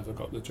never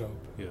got the job.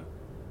 Yeah.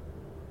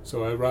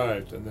 So I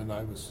arrived and then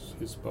I was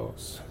his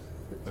boss.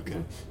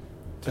 Okay.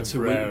 And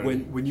so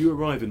when you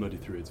arrive in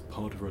 '93, it's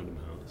part of Random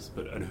House,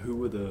 and who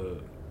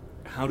were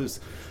how does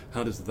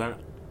that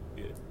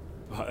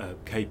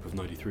Cape of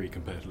 '93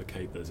 compare to the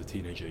Cape that as a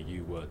teenager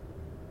you were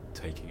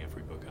taking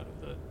every book out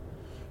of there?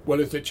 Well,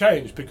 it had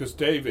changed because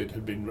David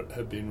had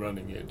been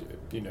running it,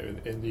 you know,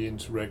 in the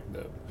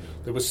interregnum. Yeah.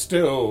 There was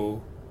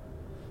still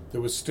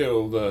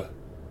the,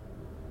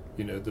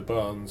 you know, the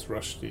Barnes,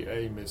 Rushdie,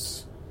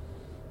 Amis,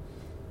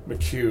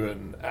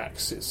 McEwan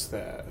axis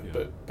there,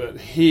 Yeah. but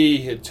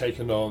David had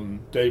taken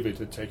on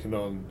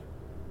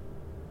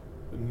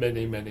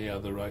many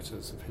other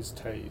writers of his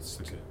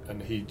taste, Okay.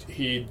 and he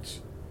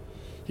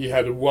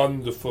had a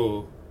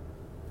wonderful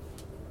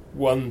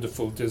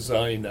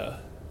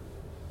designer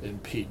in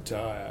Pete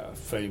Dyer, a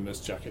famous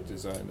jacket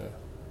designer,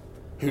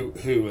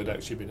 who had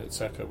actually been at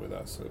Secca with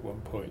us at one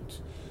point,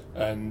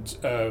 and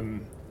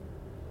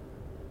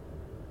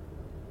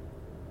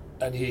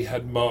he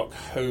had Mark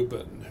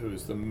Hoban, who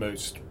is the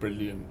most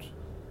brilliant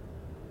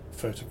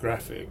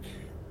photographic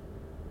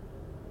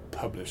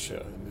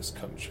publisher in this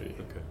country.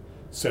 Okay.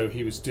 So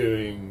he was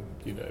doing,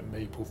 you know,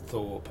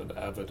 Maplethorpe and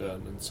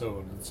Avedon and so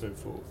on and so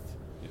forth,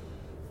 Yeah.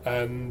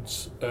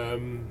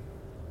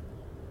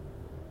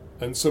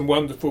 and some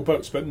wonderful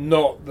books, but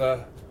not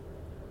the.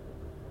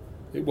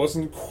 It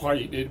wasn't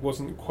quite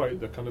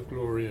the kind of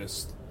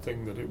glorious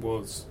thing that it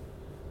was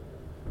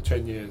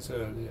 10 years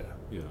earlier,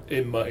 Yeah.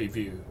 in my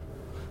view.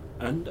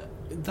 And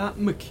that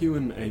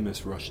McEwan,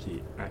 Amos,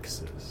 Rushdie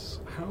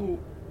axis, how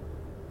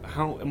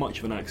much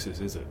of an axis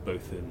is it,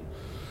 both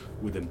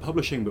within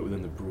publishing but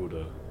within the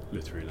broader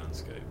literary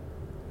landscape?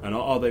 And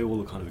are they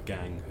all a kind of a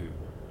gang who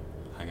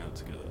hang out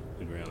together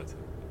in reality?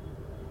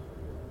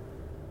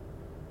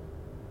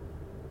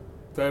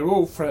 They're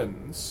all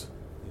friends.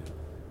 Yeah.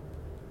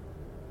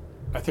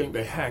 I think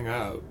they hang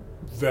out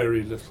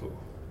very little,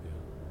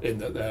 Yeah. in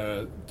that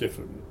they're at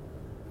different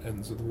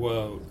ends of the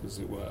world, as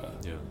it were.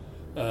 Yeah.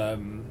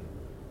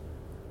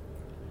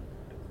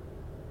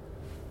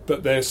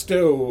 But they're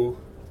still.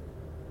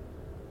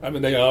 I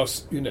mean, they are.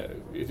 You know,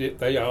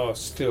 they are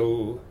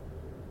still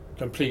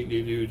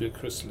completely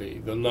ludicrously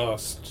the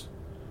last.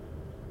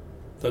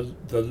 They are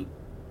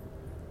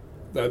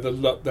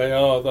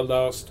the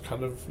last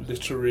kind of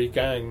literary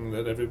gang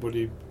that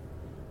everybody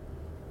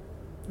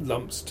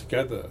lumps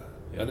together,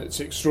 Yeah. and it's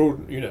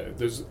extraordinary. You know,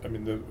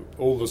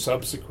 all the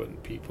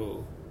subsequent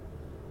people.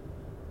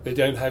 They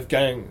don't have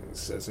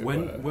gangs, as it were.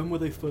 When were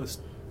they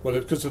first? Well,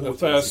 because of the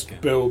What was first the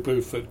gang? Bill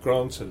Buford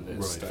Granter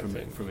list, Right, I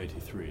think. from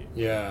 '83.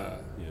 Yeah.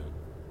 Yeah.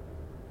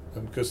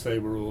 and because they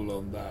were all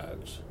on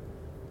that,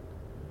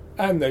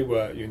 and they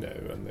were,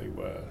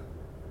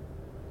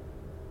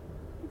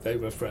 they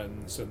were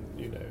friends,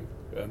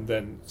 and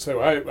then so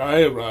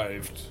I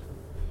arrived,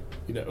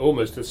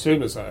 almost as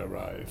soon as I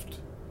arrived,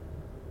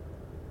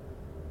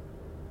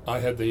 I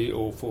had the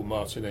awful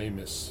Martin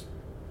Amis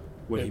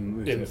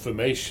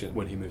information.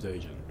 When he moved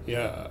agent.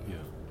 Yeah.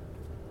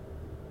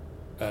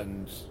 Yeah.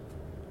 And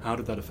how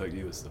did that affect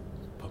you as the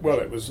publisher? well,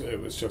 it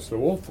was just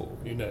awful,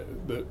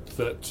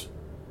 that.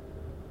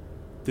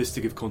 This,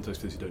 to give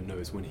context to those who don't know,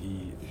 is when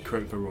he,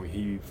 correct me if I'm wrong,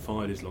 he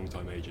fired his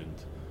long-time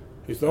agent.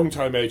 His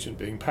long-time agent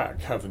being Pat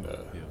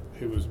Kavanagh, Yeah.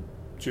 who was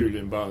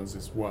Julian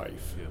Barnes'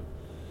 wife. Yeah.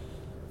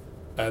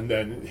 And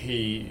then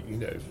he,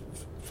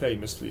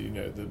 famously,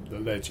 the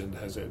legend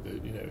has it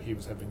that, he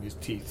was having his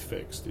teeth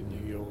fixed in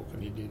New York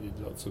and he needed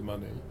lots of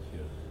money.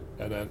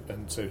 Yeah.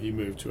 And so he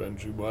moved to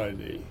Andrew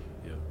Wiley.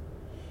 Yeah.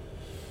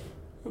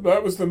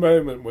 That was the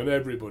moment when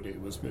everybody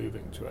was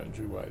moving to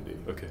Andrew Wiley.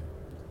 Okay.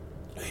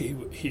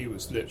 He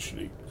was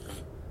literally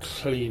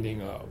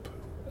cleaning up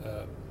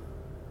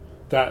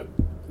that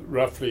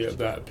roughly at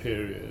that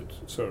period.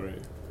 Sorry.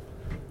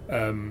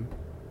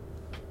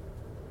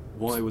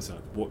 Why was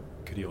that? What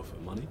could he offer?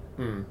 Money?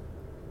 Mm.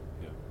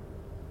 Yeah.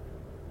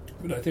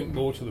 But I think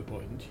more to the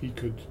point, he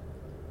could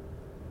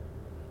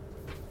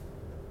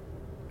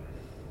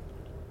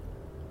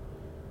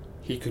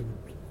he could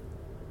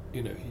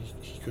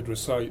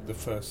recite the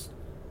first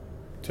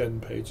 10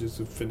 pages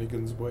of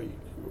Finnegan's Wake.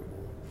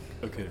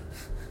 Okay.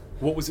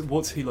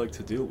 What's he like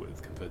to deal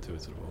with compared to a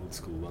sort of old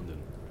school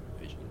London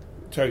agent?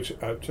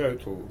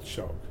 Total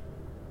shock.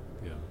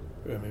 Yeah.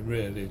 I mean,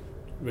 really,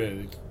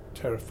 really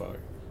terrifying.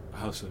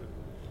 How so?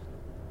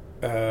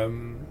 I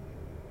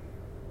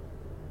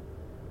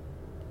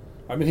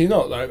mean, he's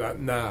not like that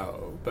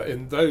now, but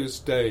in those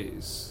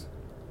days,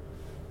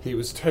 he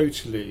was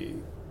totally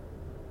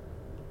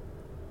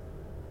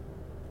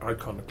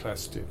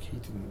iconoclastic. He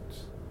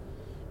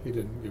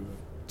didn't give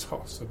a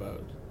toss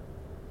about,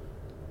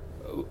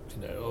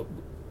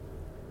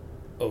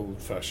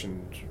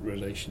 old-fashioned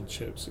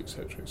relationships,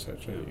 etc.,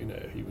 etc.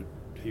 Yeah.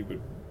 He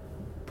would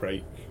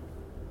break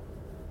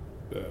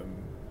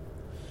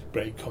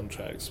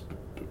contracts,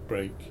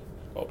 break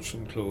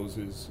option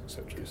clauses,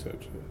 etc., etc.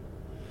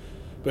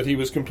 But he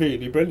was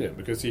completely brilliant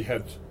because he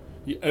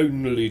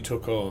only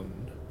took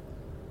on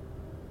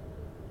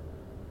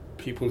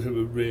people who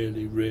were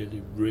really,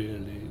 really,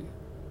 really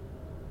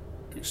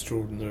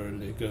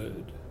extraordinarily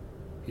good.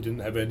 He didn't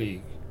have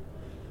any.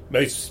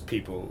 Most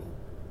people,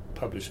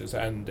 publishers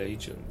and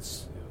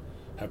agents,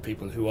 have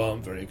people who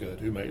aren't very good,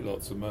 who make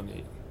lots of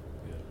money.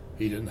 Yeah.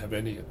 He didn't have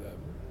any of them.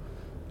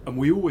 And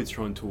we always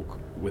try and talk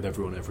with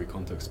everyone in every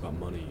context about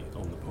money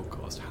on the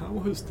podcast. How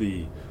has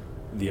the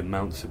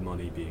amounts of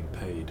money being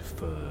paid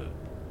for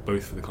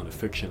both for the kind of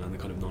fiction and the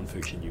kind of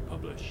non-fiction you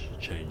publish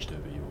changed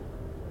over your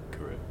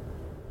career?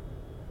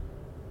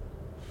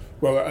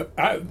 Well,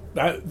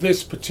 at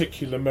this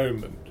particular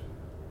moment,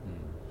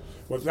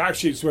 well,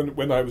 actually, it's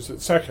when I was at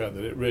Secca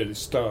that it really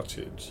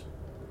started.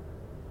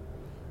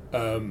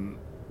 There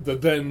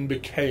then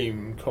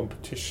became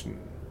competition.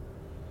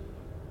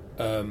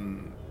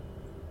 When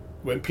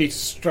Peter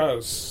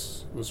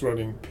Strauss was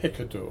running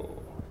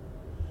Picador,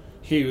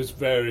 he was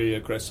very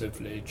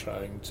aggressively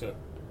trying to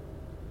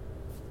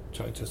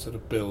sort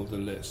of build a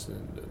list,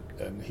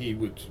 and he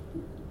would.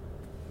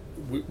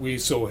 We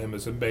saw him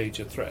as a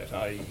major threat.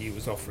 He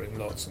was offering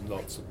lots and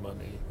lots of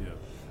money.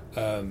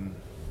 Yeah.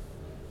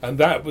 And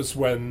that was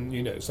when,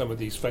 some of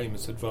these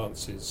famous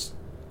advances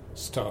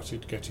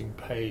started getting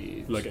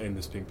paid. Like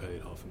Amos being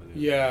paid $500,000.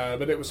 Yeah,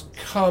 but it was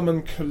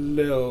Carmen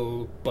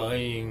Khalil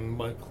buying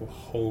Michael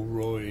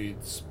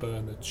Holroyd's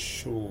Bernard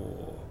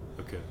Shaw.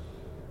 Okay.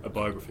 A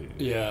biography.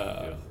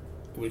 Yeah.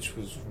 Which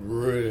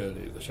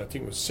I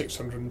think was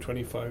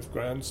 625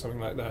 grand, something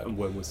like that. And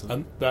when was that?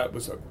 And that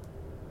was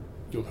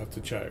you'll have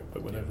to check,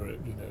 but whenever it,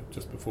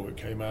 just before it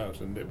came out,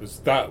 and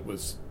that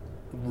was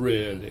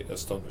really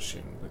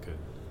astonishing. Okay.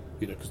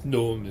 Because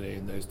normally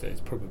in those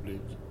days, probably,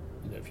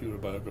 if you were a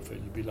biographer,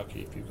 you'd be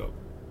lucky if you got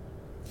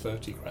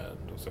 30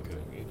 grand or something,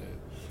 Okay.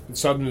 And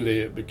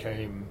suddenly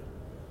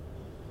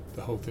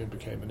the whole thing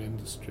became an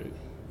industry.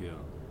 Yeah.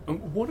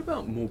 And what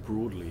about more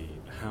broadly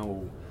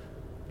how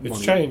It's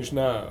money, changed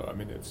now. I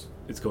mean, it's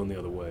gone the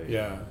other way.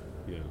 Yeah.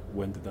 Yeah.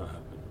 When did that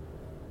happen?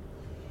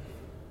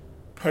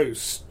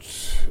 Post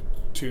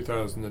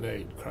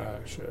 2008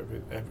 crash,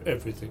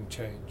 everything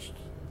changed.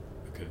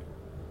 Okay.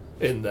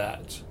 In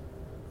that,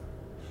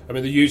 I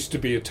mean, there used to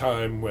be a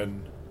time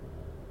when,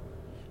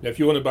 if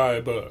you want to buy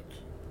a book,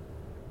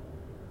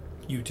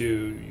 you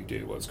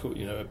do what's called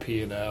a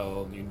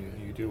P&L, and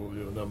you do all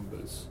your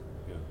numbers.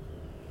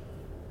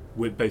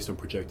 Yeah. Based on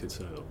projected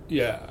sale.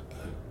 Yeah.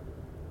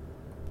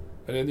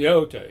 And in the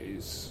old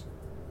days,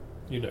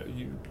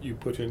 you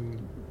put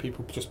in,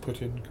 people just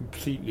put in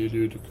completely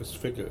ludicrous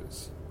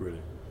figures.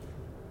 Really?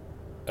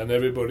 And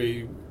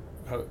everybody,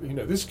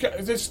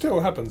 this still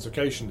happens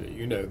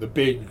occasionally.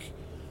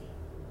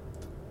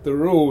 There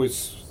are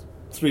always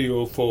 3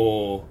 or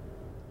 4.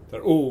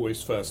 They're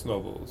always first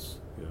novels.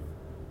 Yeah.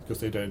 because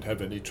they don't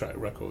have any track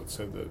record,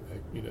 so that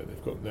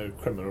they've got no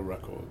criminal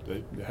record.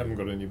 They haven't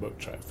got any book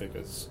track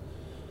figures,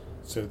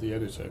 so the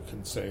editor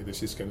can say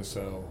this is going to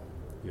sell.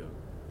 Yeah.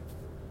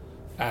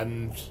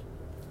 And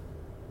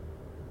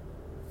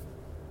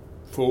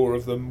 4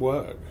 of them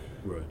work.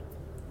 Right.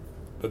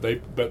 But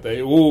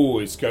they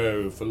always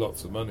go for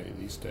lots of money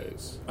these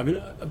days. I mean,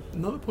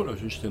 another point I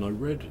was interested in, I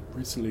read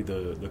recently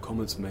the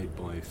comments made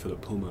by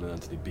Philip Pullman and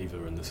Anthony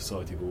Beaver in the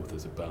Society of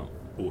Authors about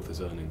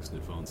authors' earnings and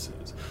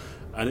advances.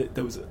 And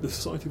the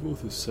Society of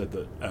Authors said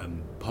that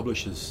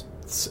publishers'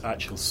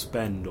 actual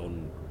spend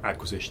on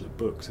acquisition of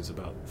books is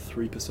about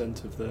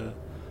 3% of their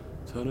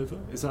turnover.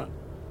 Is that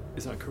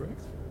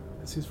correct?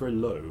 It seems very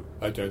low.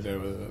 I don't know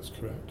whether that's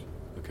correct.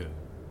 Okay.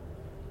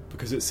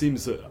 Because it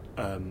seems that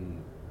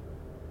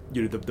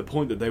the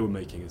point that they were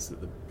making is that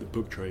the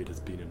book trade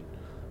has been in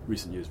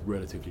recent years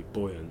relatively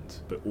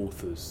buoyant, but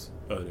authors'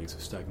 earnings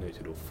have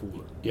stagnated or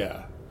fallen.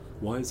 Yeah.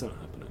 Why is that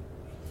happening?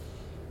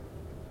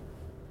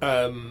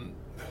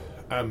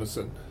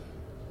 Amazon.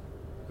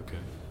 Okay.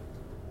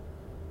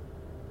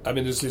 I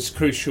mean, there's this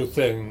crucial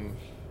thing.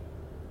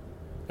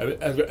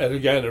 And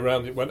again,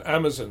 around it, when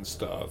Amazon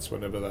starts,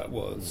 whenever that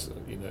was,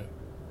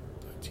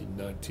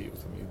 1990 or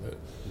something, that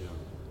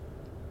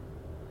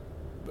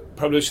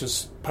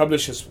publishers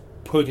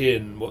put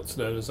in what's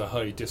known as a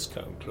high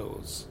discount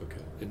clause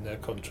in their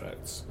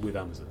contracts. With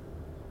Amazon?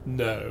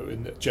 No,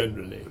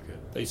 generally. Okay.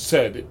 They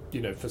said,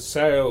 for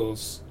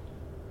sales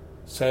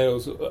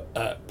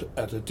at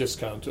a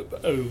discount of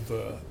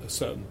over a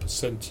certain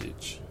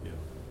percentage,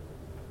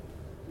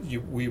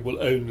 we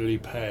will only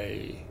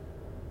pay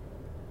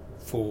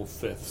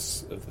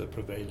 4/5 of the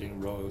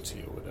prevailing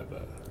royalty or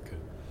whatever. Okay.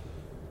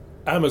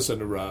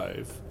 Amazon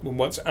arrive.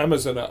 Once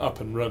Amazon are up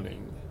and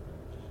running,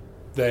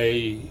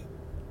 the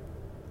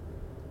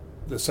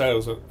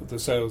sales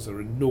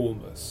are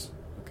enormous.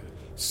 Okay.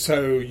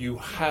 So you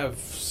have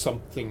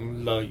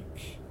something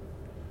like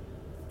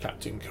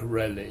Captain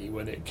Corelli,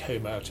 when it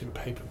came out in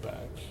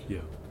paperback,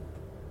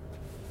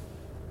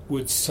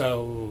 would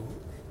sell,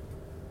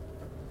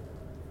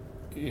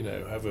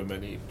 however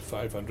many,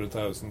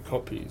 500,000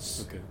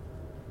 copies. Okay.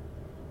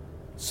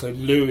 So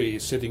Louis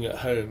is sitting at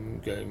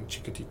home going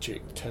chickadee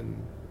chick,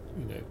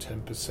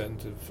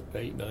 10% of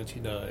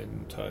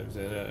 $8.99 times.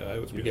 I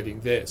ought to be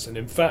getting this, and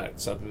in fact,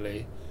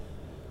 suddenly,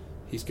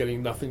 he's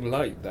getting nothing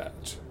like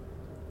that.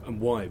 And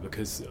why?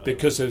 Because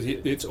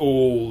it's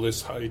all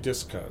this high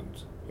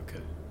discount.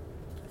 Okay.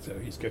 So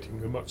he's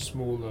getting a much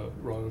smaller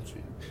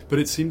royalty. But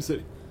it seems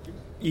that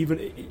even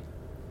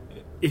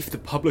if the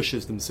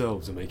publishers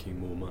themselves are making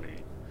more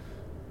money,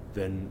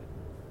 then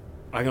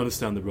I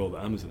understand the role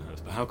that Amazon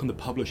has, but how can the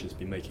publishers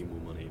be making more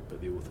money but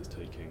the authors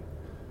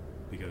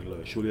be going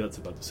lower? Surely that's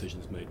about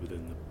decisions made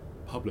within the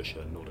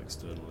publisher, not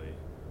externally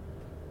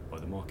by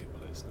the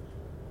marketplace.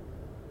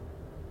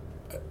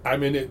 I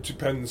mean, it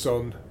depends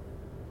on.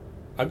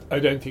 I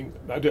don't think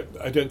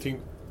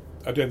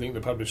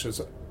the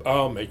publishers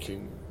are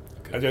making.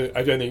 Okay.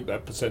 I don't think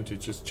that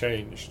percentage has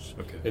changed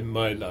in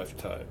my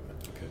lifetime.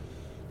 Okay.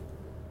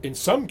 In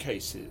some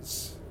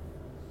cases,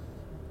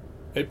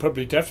 it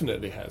probably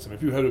definitely has. I mean,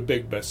 if you had a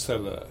big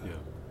bestseller,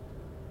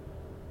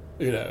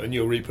 and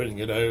you're reprinting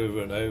it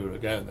over and over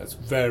again, that's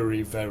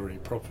very, very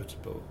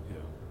profitable.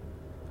 Yeah.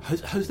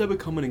 Has there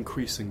become an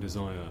increasing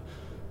desire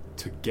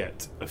to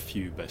get a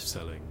few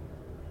best-selling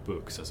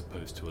books as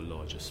opposed to a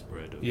larger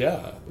spread of...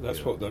 Yeah,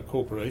 that's what the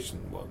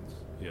corporation wants.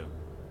 Yeah.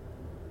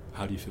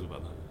 How do you feel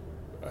about that?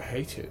 I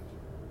hate it.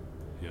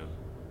 Yeah.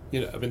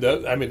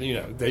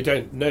 They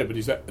don't.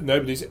 Nobody's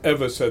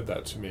ever said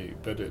that to me.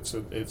 But it's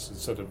a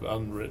sort of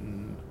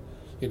unwritten.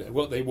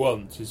 What they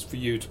want is for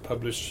you to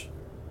publish.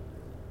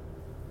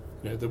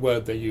 The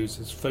word they use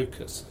is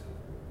focus.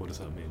 What does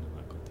that mean in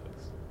that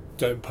context?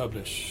 Don't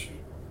publish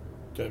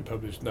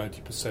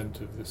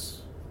 90% of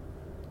this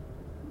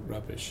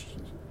rubbish.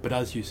 But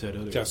as you said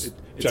earlier,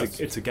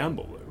 it's a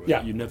gamble, though, right?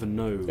 Yeah. You never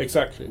know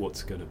exactly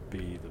what's going to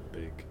be the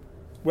big...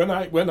 When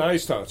I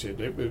started,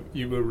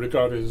 you were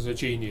regarded as a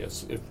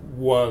genius if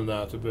 1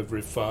 out of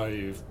every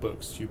 5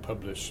 books you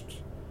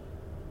published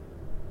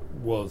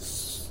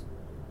was,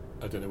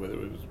 I don't know whether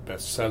it was a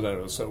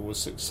bestseller or so, was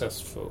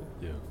successful.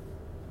 Yeah.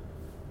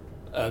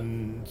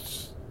 And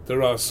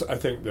I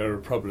think there are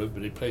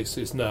probably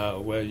places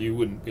now where you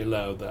wouldn't be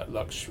allowed that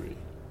luxury.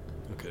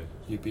 Okay.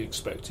 You'd be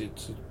expected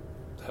to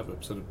have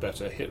a sort of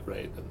better hit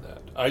rate than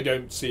that. I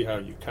don't see how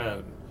you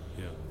can.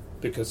 Yeah.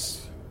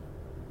 Because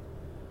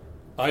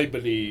I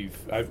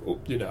believe I've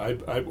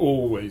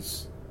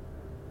always,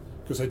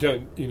 because I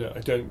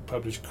don't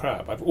publish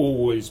crap. I've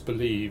always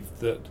believed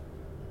that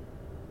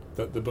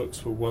the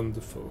books were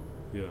wonderful.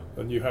 Yeah.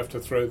 And you have to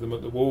throw them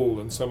at the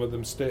wall, and some of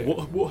them stick.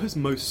 What has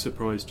most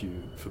surprised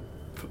you for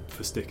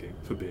sticking,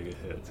 for being a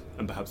hit,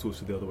 and perhaps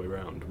also the other way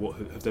around?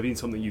 Have there been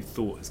something you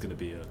thought is going to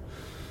be a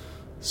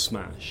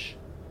smash,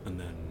 and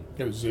then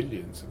there were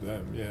zillions of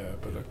them,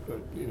 but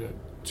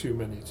too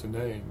many to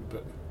name.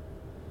 But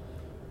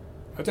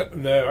I don't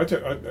know. I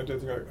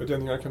don't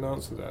think I can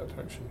answer that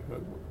actually.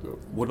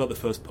 What about the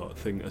first part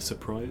thing? A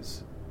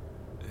surprise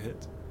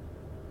hit?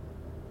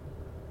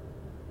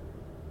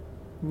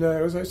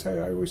 No, as I say,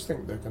 I always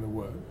think they're going to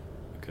work.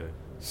 Okay.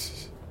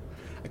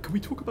 Can we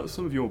talk about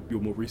some of your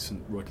more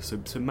recent writers?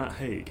 So Matt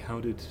Haig, how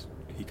did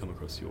he come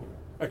across your...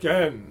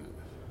 Again,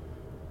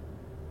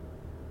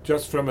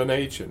 just from an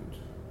agent.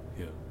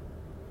 Yeah.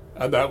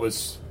 And that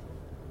was...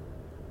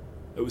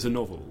 It was a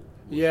novel.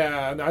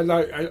 Yeah, and I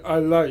like I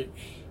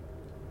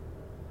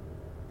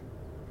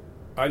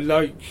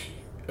like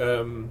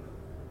I mean,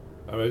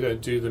 I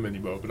don't do them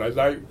anymore, but I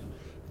like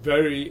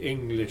very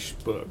English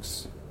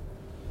books,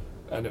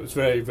 and it was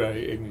very,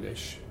 very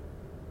English.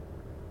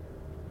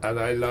 And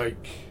I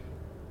like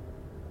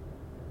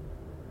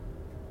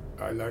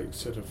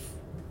sort of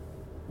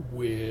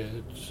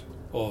weird,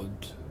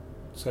 odd.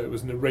 So it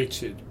was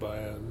narrated by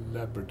a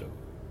Labrador.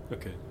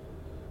 Okay.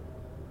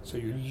 So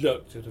you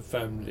looked at a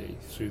family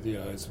through the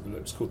eyes of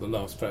it's called The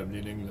Last Family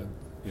in England.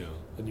 Yeah.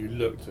 And you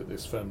looked at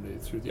this family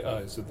through the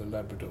eyes of the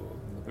Labrador,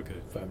 and the Okay.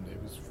 family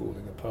was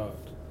falling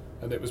apart.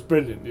 And it was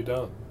brilliantly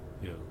done.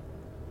 Yeah.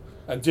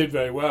 And did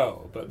very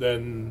well, but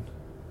then...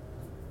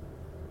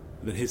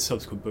 Then his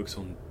subsequent books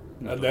on...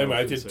 And then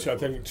I did, I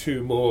think,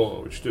 2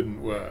 more, which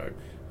didn't work.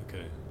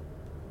 Okay.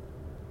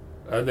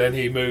 And then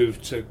he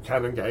moved to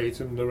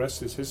Canongate, and the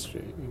rest is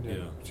history,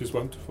 which is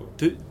wonderful.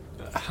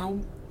 How...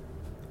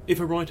 If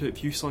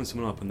you sign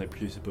someone up and they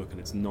produce a book and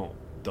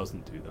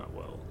doesn't do that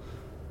well,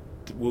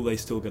 will they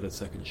still get a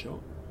second shot,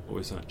 or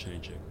is that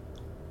changing?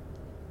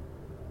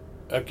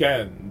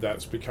 Again,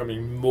 that's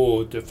becoming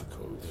more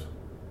difficult.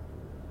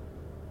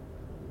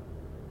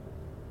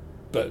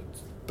 Yeah.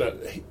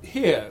 But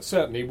here,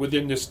 certainly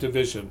within this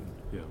division,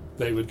 Yeah.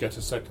 they would get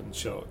a second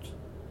shot.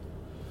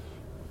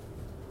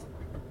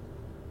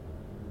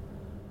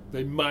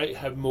 They might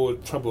have more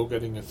trouble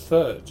getting a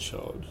third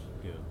shot,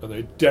 Yeah. and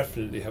they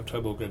definitely have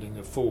trouble getting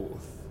a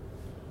fourth.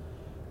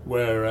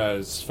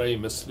 Whereas,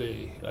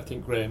 famously, I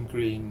think Graham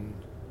Greene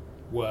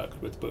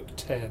worked with book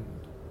 10.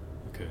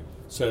 Okay.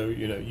 So,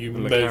 you Le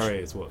measure...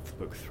 Carré is what,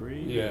 book 3?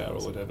 Yeah, or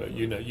whatever.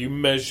 You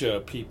measure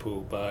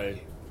people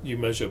you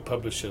measure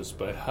publishers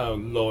by how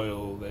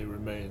loyal they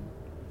remain.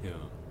 Yeah.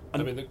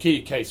 I mean, the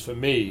key case for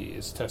me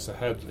is Tessa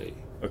Hadley.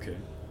 Okay.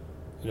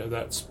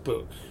 That's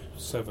book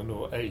 7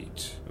 or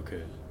 8,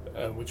 Okay.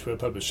 which we're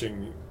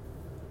publishing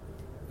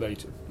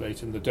late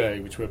in the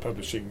day, which we're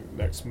publishing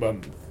next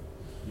month.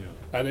 Yeah.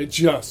 And it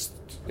just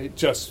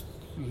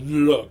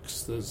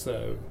looks as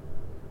though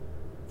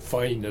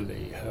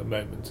finally her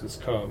moment has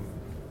come.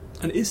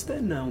 And is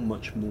there now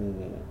much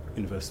more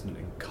investment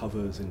in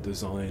covers, in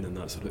design, and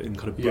that sort of in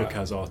kind of book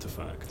as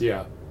artifact?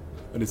 Yeah.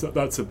 And is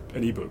that's an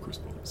ebook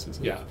response? Is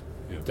it? Yeah.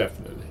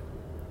 Definitely.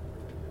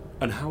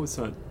 And how is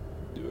that?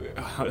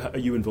 How, are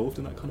you involved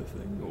in that kind of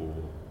thing, or?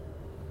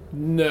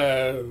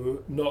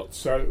 No, not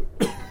so.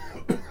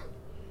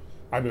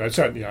 I mean, I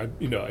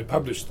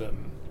published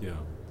them. Yeah.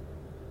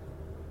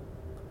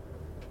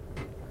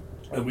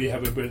 And we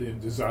have a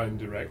brilliant design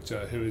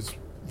director who is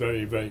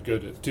very, very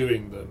good at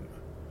doing them.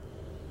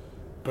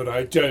 But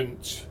I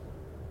don't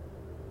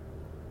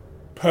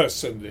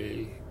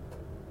personally.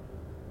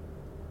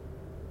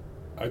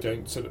 I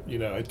mean,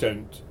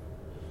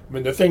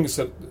 the things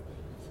that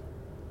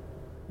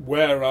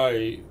where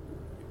I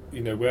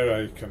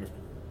kind of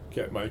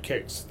get my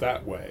kicks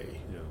that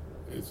way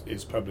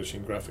is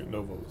publishing graphic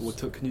novels. Well,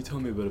 can you tell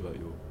me a bit about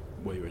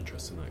where your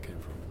interest in that came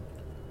from?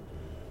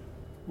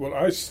 Well,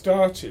 I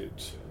started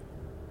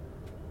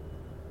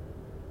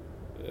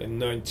in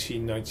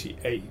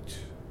 1998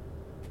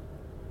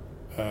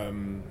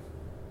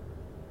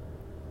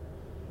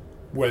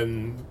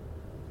 when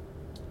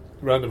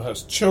Random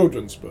House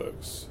Children's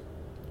Books,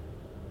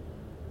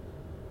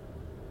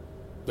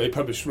 they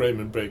published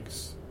Raymond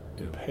Briggs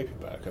in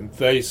paperback, and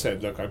they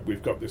said, look,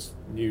 we've got this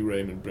new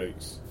Raymond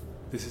Briggs.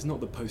 This is not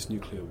the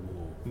post-nuclear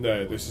war.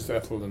 No, this is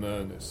Ethel and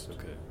Ernest,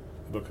 Okay.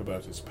 a book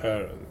about his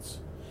parents.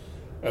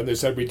 And they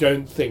said, we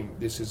don't think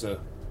this is a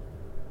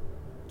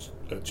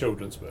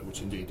children's book,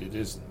 which indeed it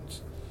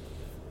isn't.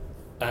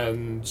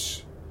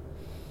 And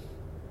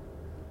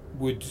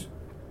would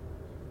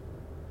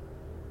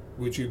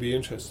you be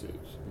interested?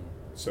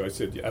 So I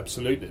said, yeah,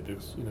 absolutely,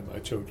 because my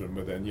children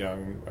were then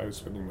young. I was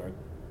spending my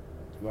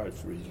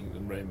life reading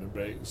them, Raymond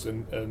Briggs,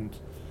 and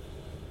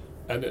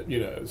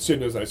as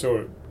soon as I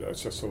saw it, I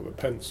just saw the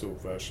pencil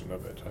version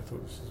of it. I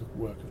thought this is a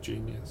work of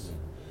genius,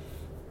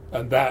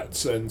 and that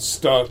then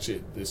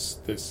started this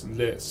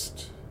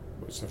list.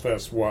 It was the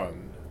first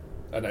one,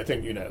 and I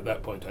think at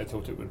that point I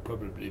thought it would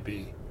probably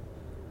be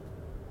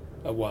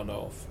a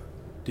one-off.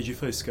 Did you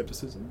face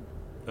skepticism?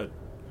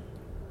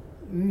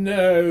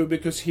 No,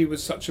 because he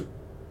was such a...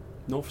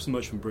 Not so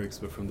much from Briggs,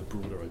 but from the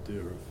broader idea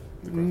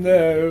of...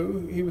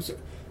 No, he was...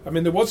 I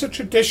mean, there was a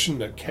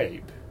tradition at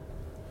Cape.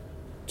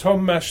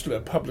 Tom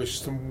Mashler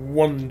published some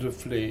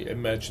wonderfully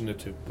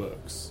imaginative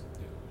books.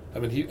 Yeah. I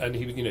mean,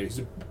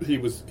 he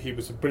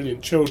was a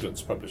brilliant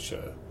children's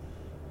publisher,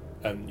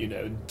 and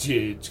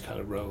did kind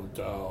of Roald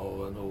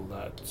Dahl and all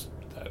that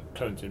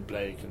Clinton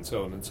Blake and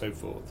so on and so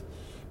forth.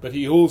 But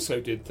he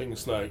also did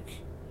things like,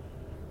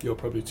 you're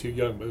probably too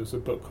young, but there was a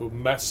book called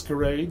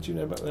Masquerade. Do you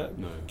know about that?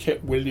 No.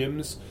 Kit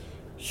Williams.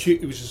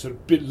 it was a sort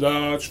of bit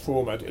large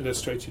format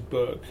illustrated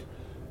book,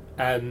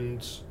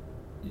 and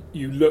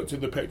you looked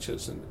at the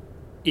pictures, and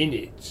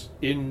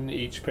in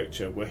each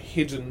picture were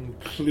hidden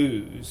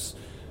clues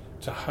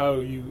to how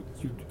you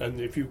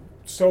and if you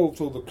solved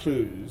all the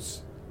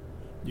clues,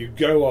 you'd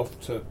go off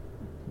to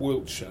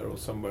Wiltshire or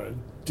somewhere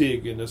and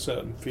dig in a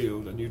certain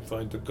field, and you'd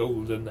find a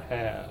golden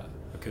hare.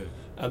 Okay.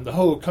 And the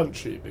whole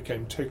country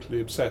became totally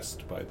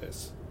obsessed by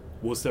this.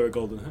 Was there a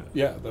golden hare?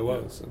 Yeah, there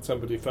was, and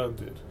somebody found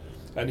it.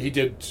 And he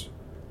did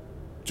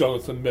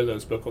Jonathan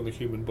Miller's book on the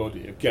human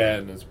body,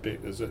 again as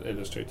big as an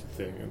illustrated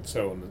thing, and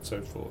so on and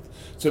so forth.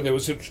 So there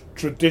was a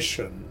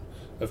tradition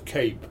of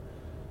Cape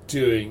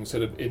doing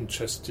sort of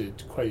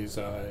interested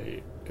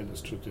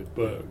quasi-illustrative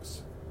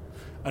books.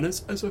 And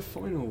as a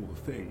final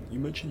thing, you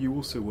mentioned you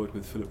also worked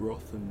with Philip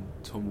Roth and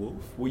Tom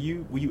Wolfe. Were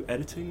you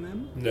editing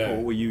them? No.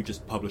 Or were you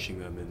just publishing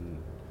them in...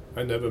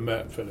 I never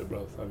met Philip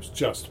Roth, I was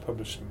just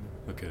publishing them.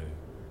 Okay.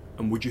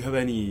 And would you have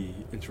any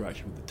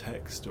interaction with the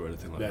text or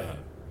anything like No. that?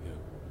 Yeah.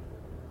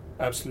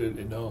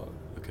 Absolutely not.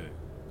 Okay.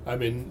 I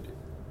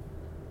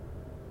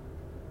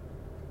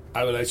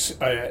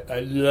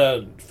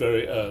learned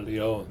very early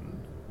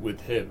on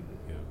with him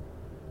Yeah.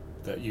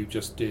 that you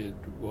just did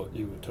what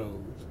you were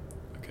told.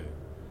 Okay.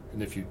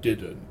 And if you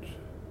didn't,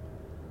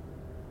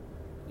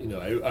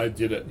 I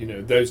did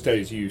it, those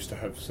days you used to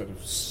have sort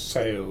of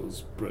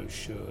sales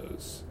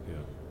brochures,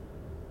 Yeah.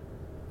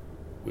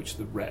 which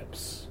the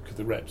reps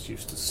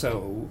used to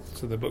sell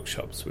to the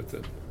bookshops with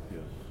them.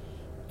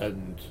 Yeah.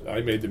 And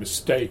I made the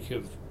mistake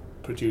of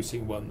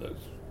producing one that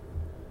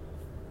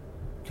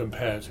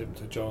compared him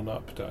to John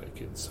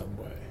Updike in some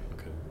way.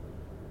 Okay.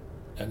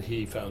 And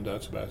he found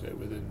out about it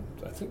within,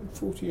 I think,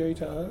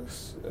 48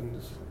 hours,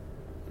 and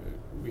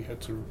we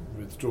had to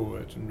withdraw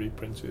it and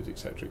reprint it,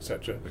 etc.,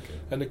 etc. Okay.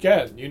 And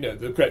again,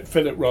 the great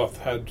Philip Roth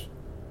had,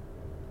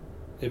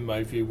 in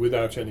my view,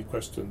 without any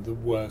question, the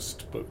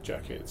worst book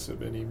jackets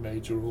of any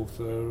major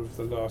author of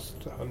the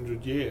last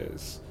 100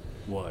 years.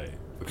 Why?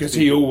 Because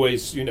he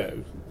always,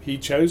 he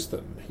chose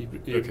them. He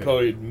Okay.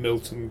 employed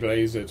Milton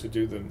Glaser to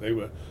do them. They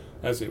were,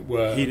 as it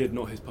were... He did,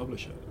 not his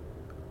publisher.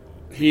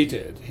 He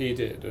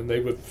did. And they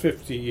were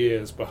 50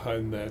 years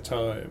behind their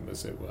time,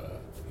 as it were.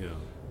 Yeah.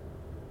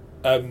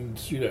 And,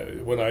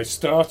 when I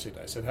started,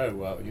 I said, oh,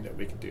 well,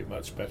 we can do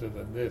much better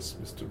than this,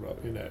 Mr.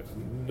 Roth.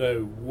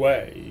 No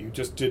way. You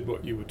just did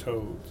what you were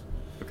told.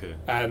 Okay.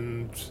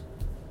 And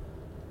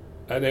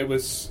it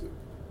was,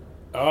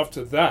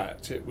 after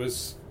that, it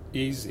was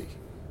easy,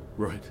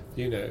 Right.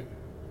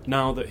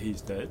 Now that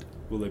he's dead,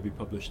 will they be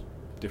published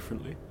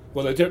differently?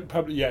 Well, they don't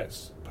publish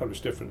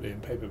differently in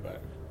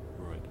paperback.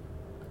 Right.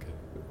 Okay.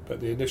 But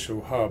the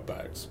initial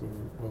hardbacks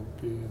will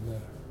be in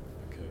there.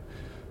 Okay.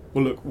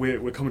 Well, look,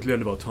 we're coming to the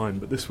end of our time,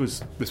 but this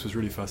was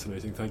really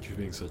fascinating. Thank you for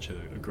being such a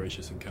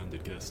gracious and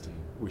candid guest, and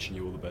wishing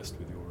you all the best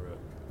with your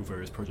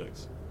various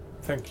projects.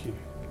 Thank you.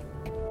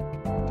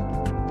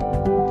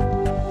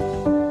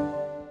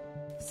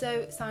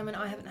 So, Simon,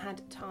 I haven't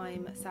had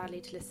time,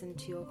 sadly, to listen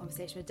to your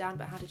conversation with Dan,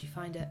 but how did you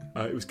find it?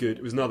 It was good.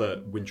 It was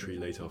another wintry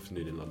late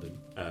afternoon in London,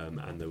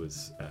 and there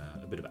was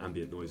a bit of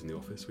ambient noise in the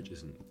office, which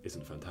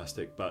isn't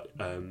fantastic. But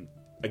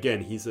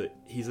again, he's a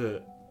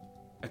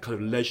kind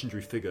of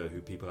legendary figure who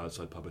people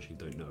outside publishing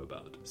don't know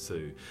about. So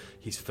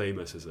he's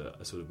famous as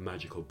a sort of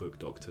magical book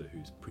doctor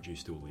who's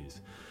produced all these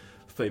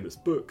famous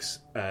books,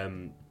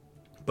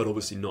 but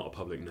obviously not a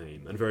public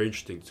name. And very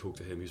interesting to talk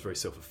to him. He was very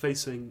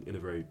self-effacing in a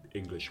very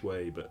English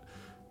way, but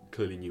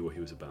clearly knew what he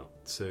was about.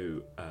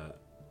 So I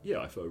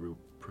felt a real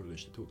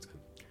privilege to talk to him.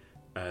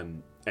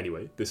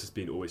 Anyway, this has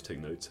been Always Take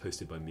Notes,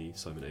 hosted by me,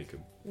 Simon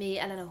Acomb. Me,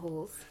 Eleanor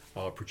Halls.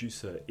 Our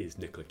producer is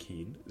Nicola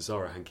Keane.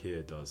 Zara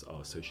Hankier does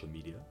our social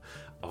media.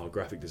 Our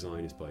graphic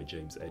design is by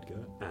James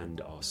Edgar,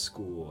 and our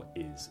score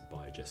is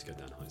by Jessica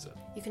Danheiser.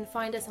 You can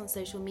find us on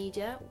social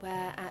media. We're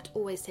at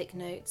Always Take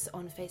Notes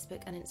on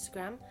Facebook and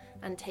Instagram,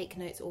 and Take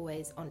Notes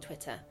Always on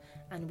Twitter.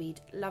 And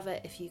we'd love it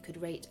if you could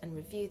rate and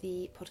review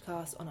the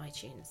podcast on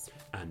iTunes.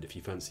 And if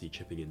you fancy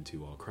chipping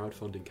into our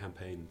crowdfunding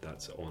campaign,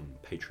 that's on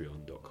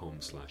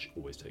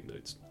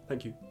patreon.com/alwaystakeNotes.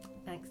 Thank you.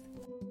 Thanks.